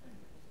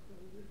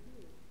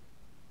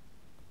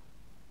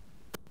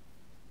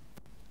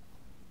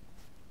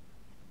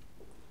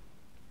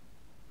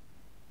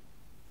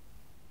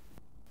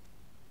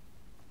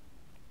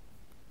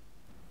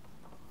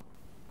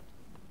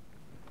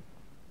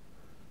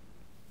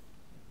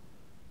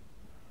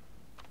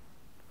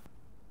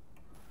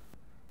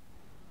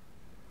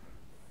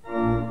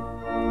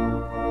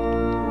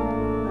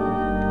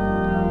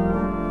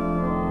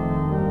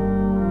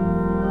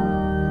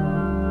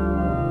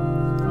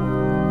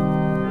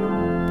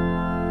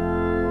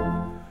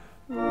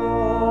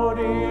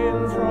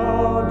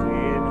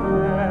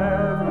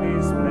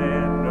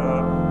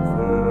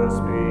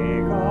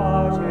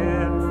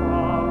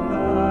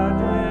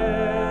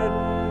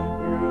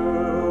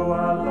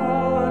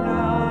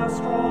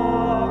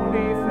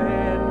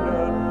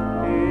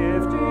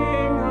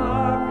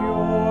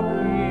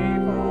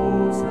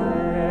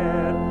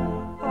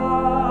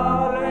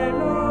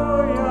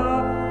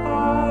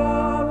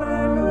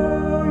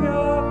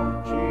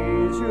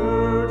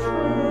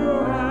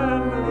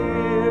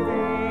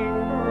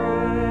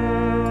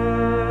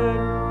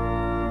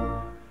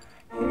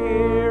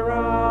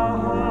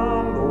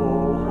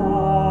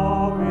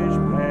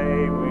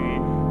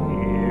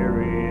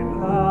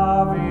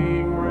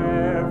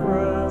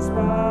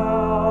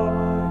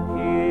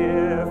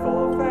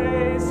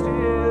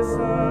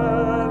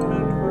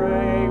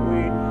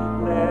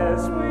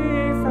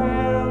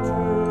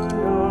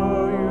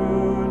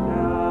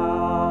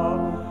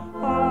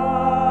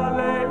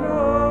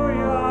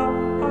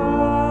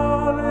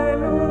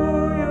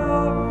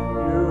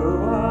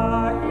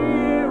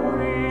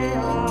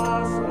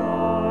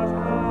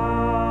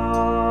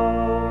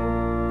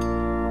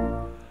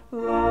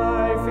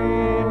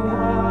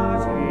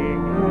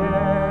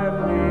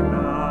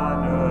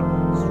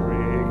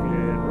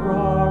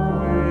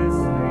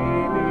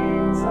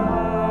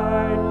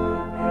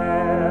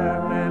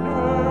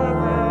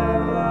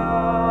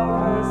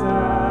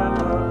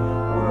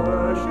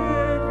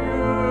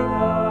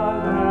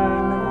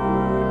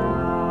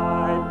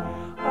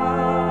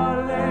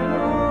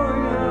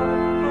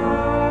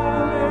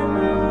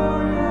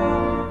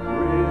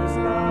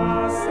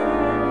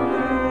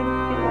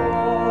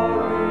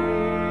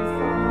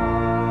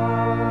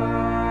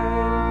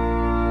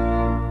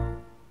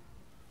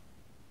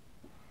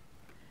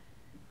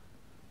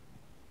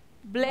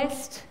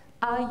 Blessed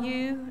are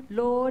you,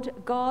 Lord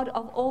God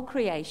of all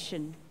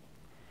creation.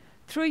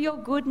 Through your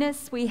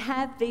goodness we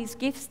have these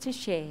gifts to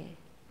share.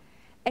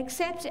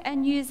 Accept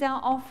and use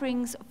our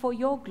offerings for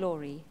your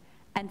glory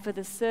and for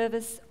the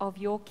service of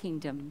your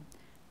kingdom.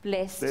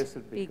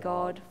 Blessed be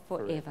God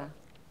forever.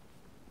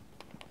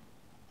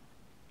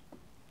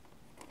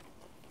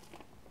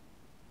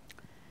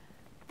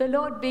 The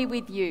Lord be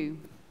with you.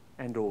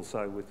 And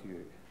also with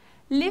you.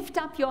 Lift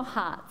up your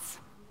hearts.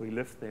 We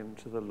lift them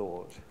to the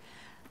Lord.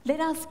 Let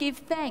us give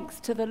thanks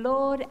to the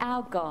Lord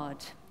our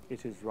God.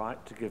 It is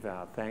right to give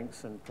our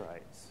thanks and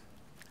praise.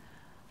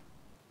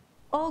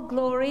 All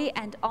glory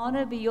and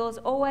honour be yours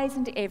always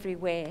and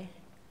everywhere.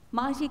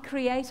 Mighty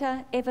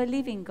Creator,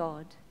 ever-living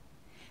God.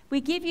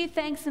 We give you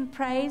thanks and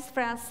praise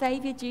for our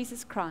Saviour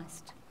Jesus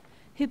Christ,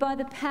 who by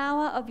the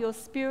power of your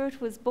Spirit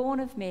was born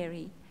of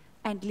Mary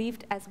and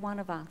lived as one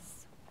of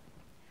us.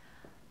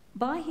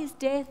 By his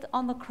death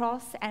on the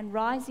cross and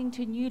rising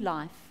to new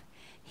life,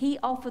 he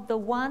offered the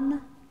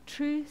one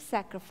true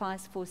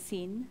sacrifice for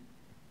sin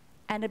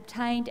and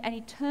obtained an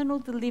eternal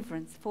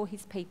deliverance for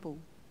his people.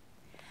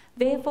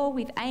 Therefore,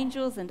 with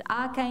angels and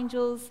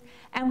archangels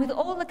and with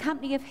all the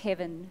company of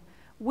heaven,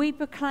 we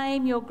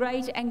proclaim your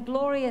great and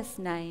glorious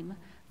name,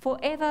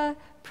 forever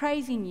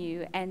praising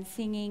you and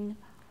singing,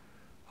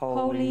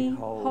 Holy,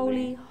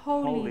 holy,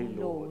 holy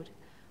Lord,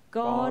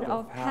 God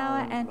of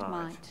power and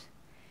might.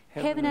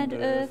 Heaven and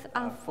earth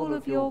are full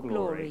of your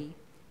glory.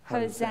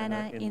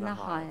 Hosanna in the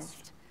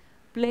highest.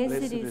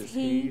 Blessed is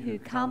he who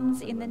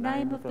comes in the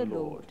name of the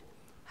Lord.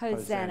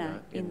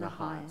 Hosanna in the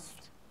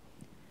highest.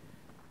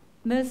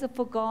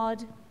 Merciful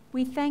God,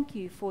 we thank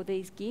you for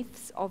these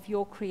gifts of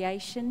your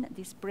creation,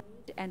 this bread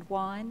and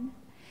wine,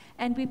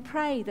 and we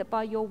pray that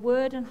by your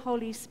word and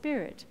Holy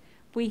Spirit,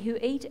 we who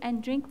eat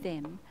and drink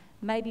them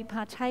may be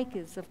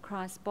partakers of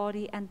Christ's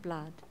body and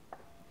blood.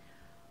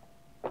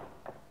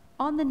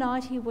 On the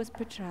night he was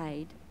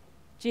betrayed,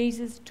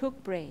 Jesus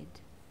took bread,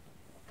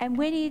 and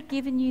when he had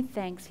given you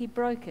thanks, he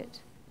broke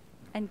it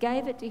and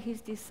gave it to his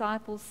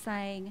disciples,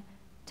 saying,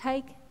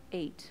 Take,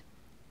 eat.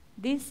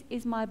 This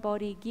is my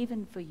body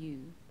given for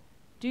you.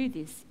 Do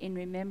this in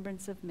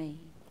remembrance of me.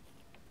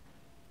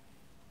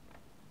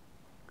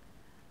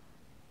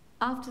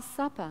 After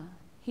supper,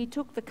 he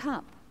took the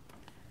cup,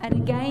 and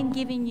again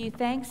giving you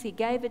thanks, he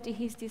gave it to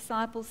his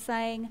disciples,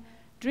 saying,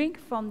 Drink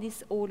from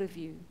this, all of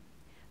you.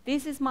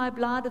 This is my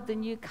blood of the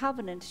new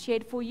covenant,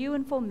 shed for you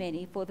and for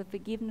many for the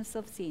forgiveness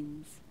of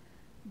sins.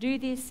 Do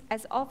this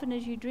as often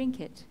as you drink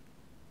it,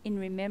 in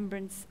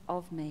remembrance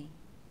of me.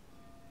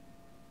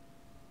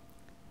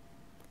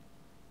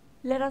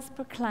 Let us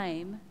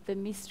proclaim the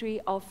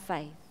mystery of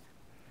faith.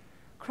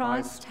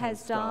 Christ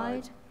has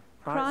died,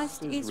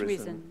 Christ is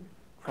risen,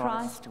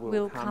 Christ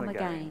will come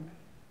again.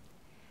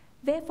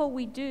 Therefore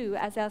we do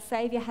as our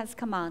Saviour has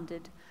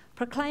commanded,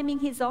 proclaiming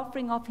his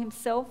offering of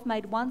himself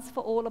made once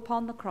for all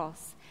upon the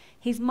cross,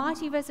 his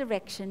mighty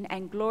resurrection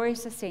and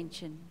glorious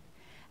ascension.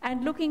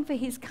 And looking for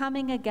his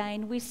coming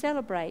again, we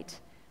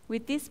celebrate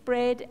with this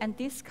bread and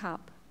this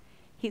cup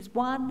his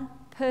one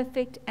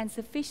perfect and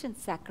sufficient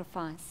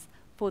sacrifice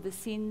for the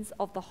sins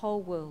of the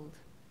whole world.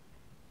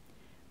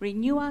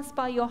 Renew us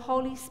by your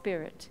Holy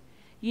Spirit,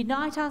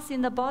 unite us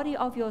in the body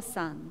of your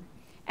Son,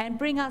 and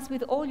bring us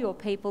with all your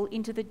people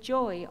into the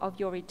joy of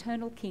your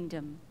eternal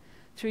kingdom.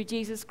 Through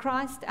Jesus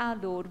Christ our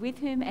Lord, with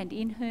whom and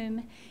in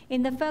whom,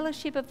 in the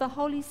fellowship of the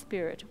Holy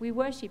Spirit, we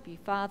worship you,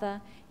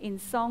 Father, in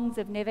songs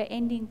of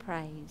never-ending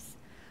praise.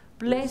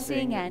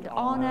 Blessing and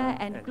honour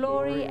and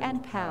glory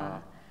and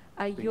power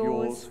are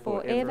yours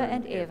forever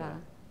and ever.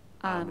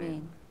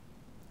 Amen.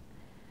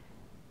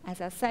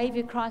 As our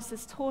Saviour Christ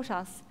has taught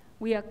us,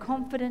 we are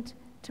confident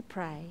to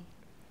pray.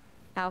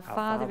 Our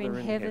Father in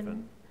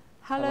heaven,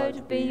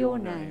 hallowed be your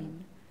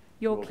name.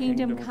 Your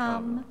kingdom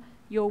come,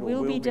 your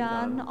will be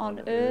done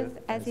on earth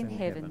as in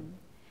heaven.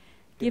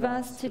 Give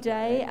us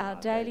today our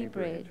daily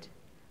bread.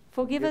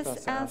 Forgive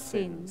us our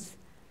sins,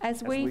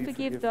 as we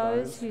forgive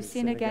those who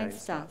sin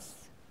against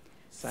us.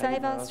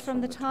 Save us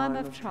from the time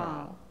of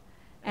trial,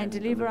 and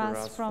deliver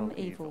us from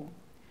evil.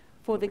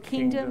 For the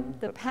kingdom,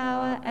 the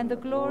power, and the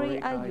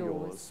glory are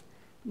yours,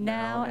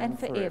 now and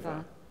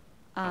forever.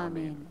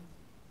 Amen.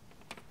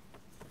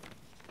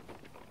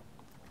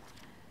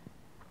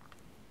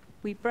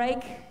 We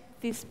break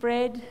this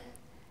bread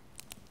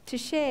to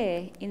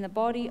share in the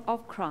body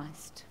of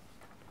Christ.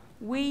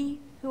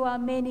 We who are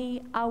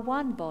many are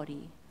one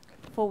body,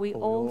 for we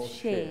all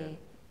share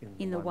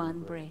in the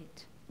one bread.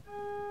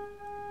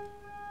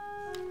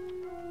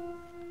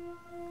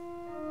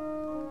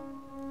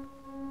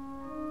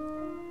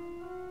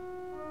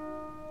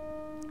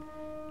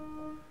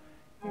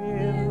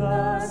 In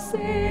the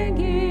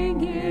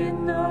singing,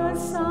 in the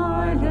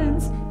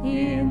silence,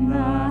 in the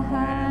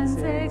hands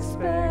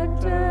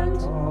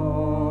expectant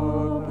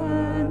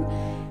open,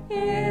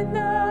 in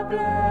the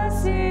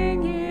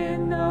blessing,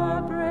 in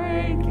the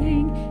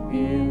breaking,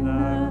 in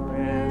the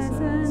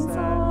presence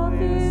of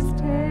his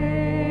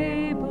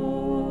table.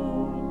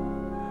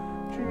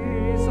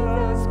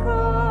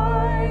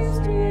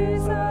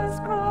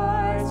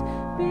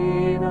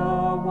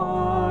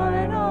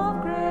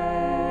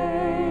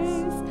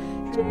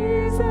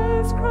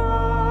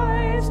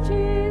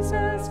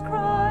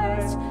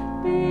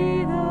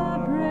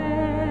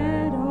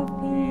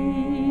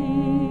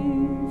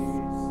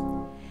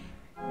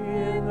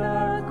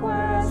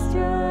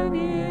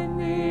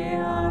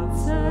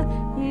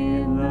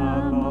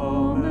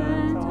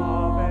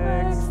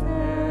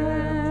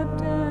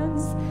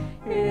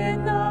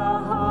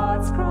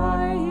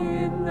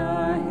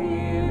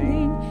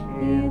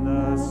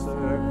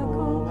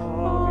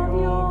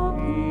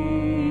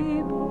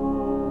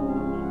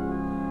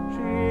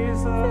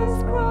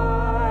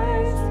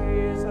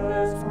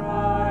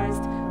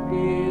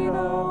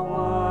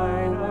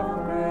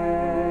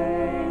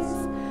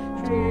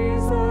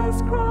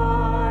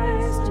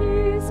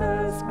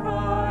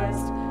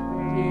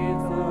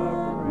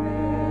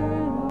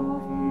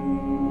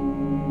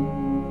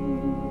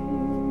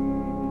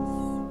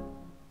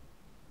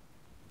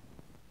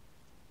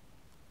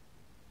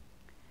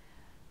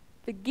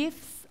 the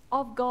gifts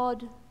of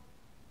God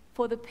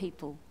for the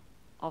people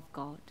of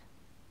God.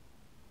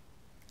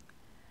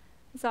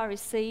 As I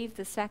receive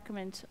the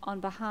sacrament on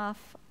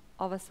behalf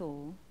of us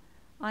all,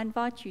 I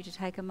invite you to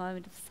take a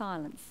moment of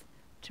silence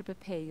to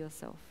prepare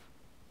yourself.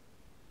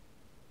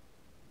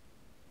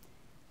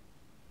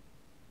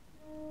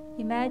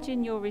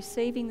 Imagine you're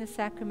receiving the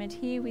sacrament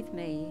here with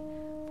me,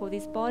 for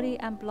this body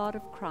and blood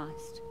of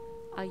Christ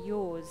are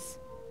yours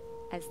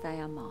as they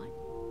are mine.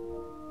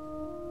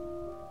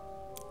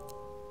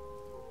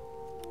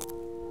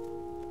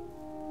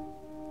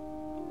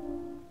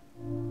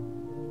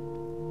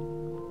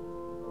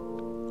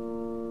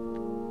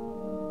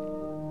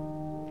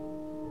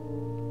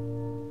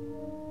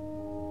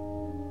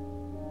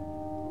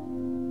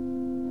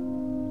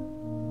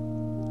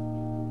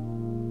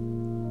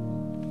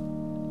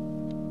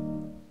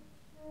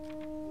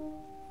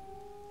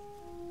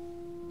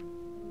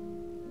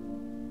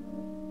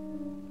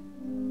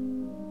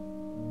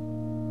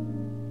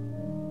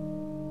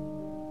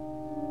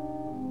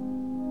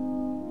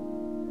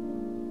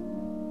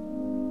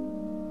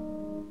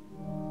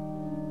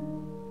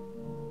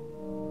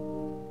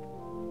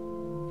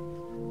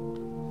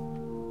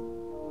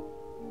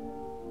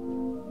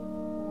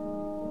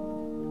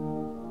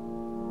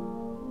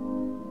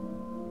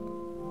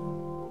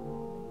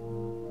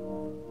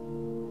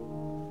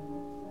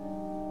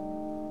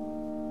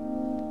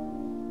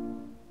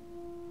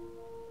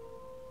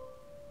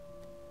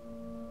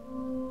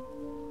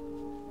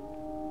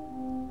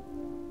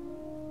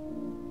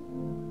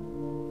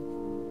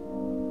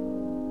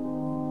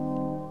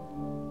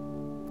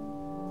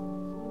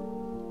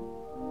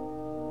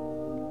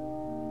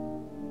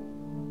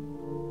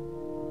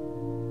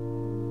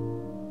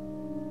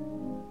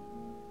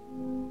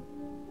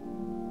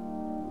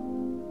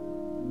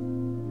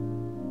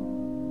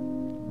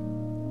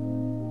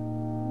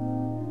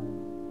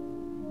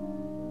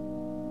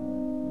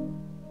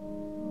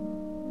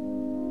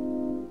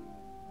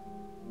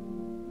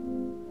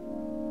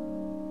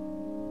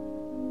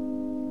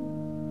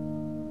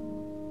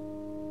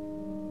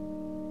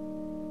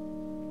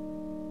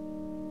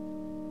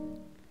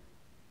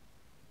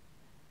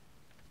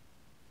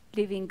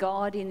 Living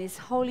God, in this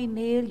holy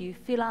meal you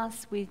fill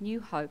us with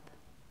new hope.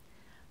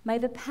 May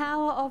the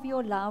power of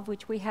your love,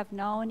 which we have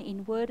known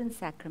in word and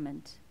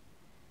sacrament,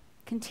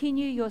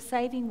 continue your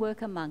saving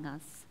work among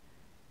us,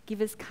 give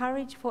us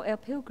courage for our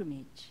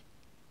pilgrimage,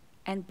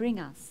 and bring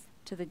us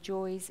to the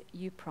joys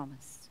you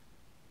promised.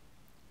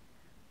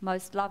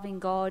 Most loving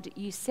God,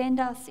 you send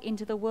us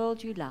into the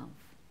world you love.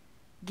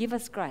 Give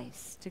us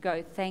grace to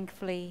go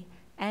thankfully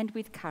and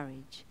with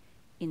courage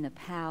in the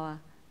power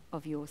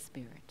of your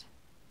Spirit.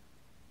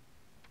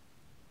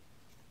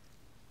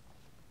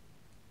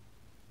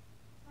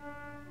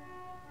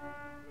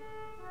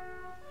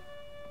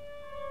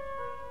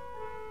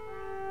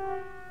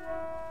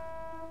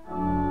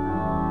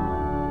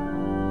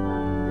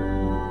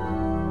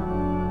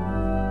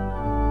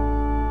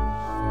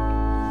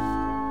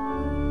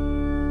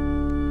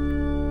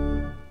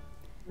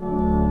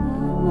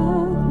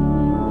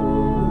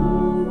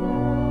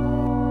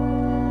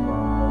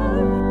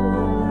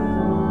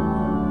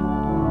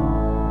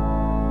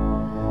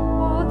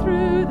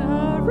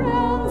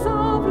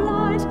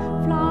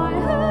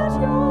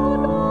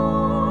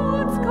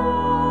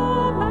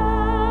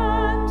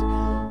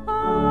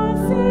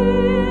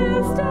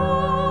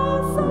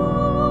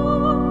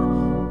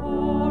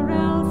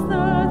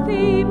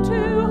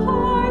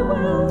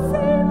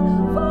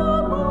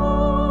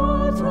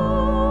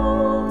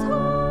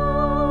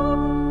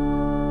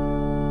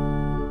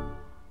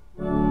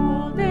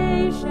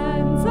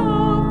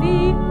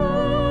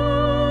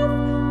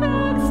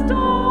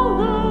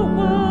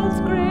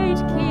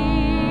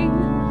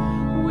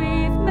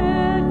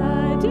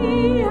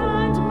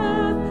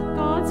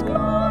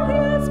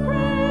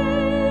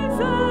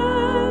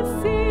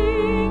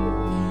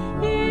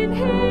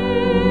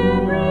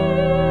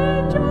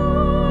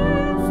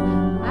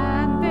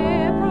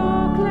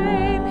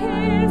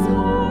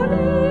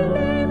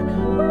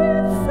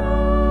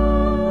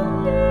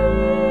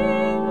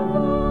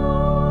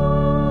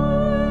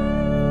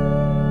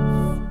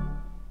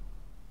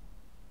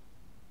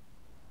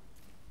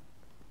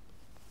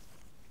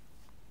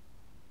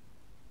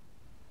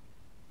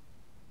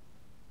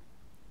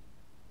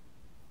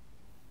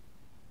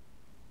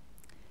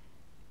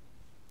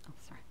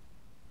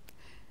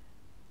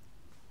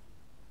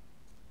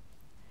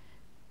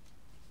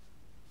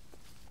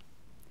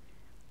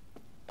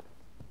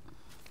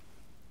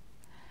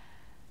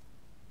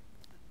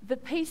 The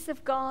peace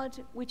of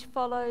God which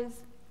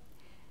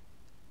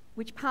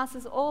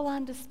passes all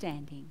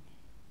understanding,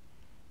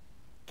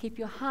 keep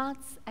your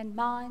hearts and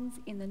minds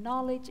in the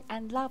knowledge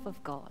and love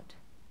of God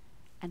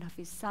and of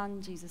his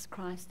Son, Jesus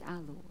Christ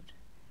our Lord.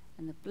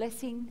 And the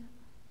blessing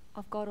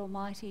of God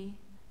Almighty,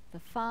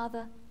 the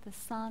Father, the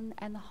Son,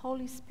 and the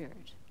Holy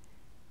Spirit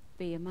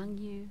be among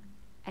you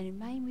and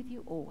remain with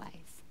you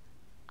always.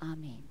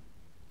 Amen.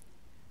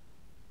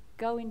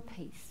 Go in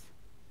peace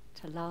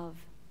to love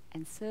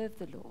and serve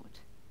the Lord.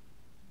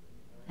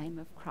 In the name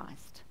of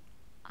Christ.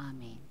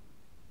 Amen.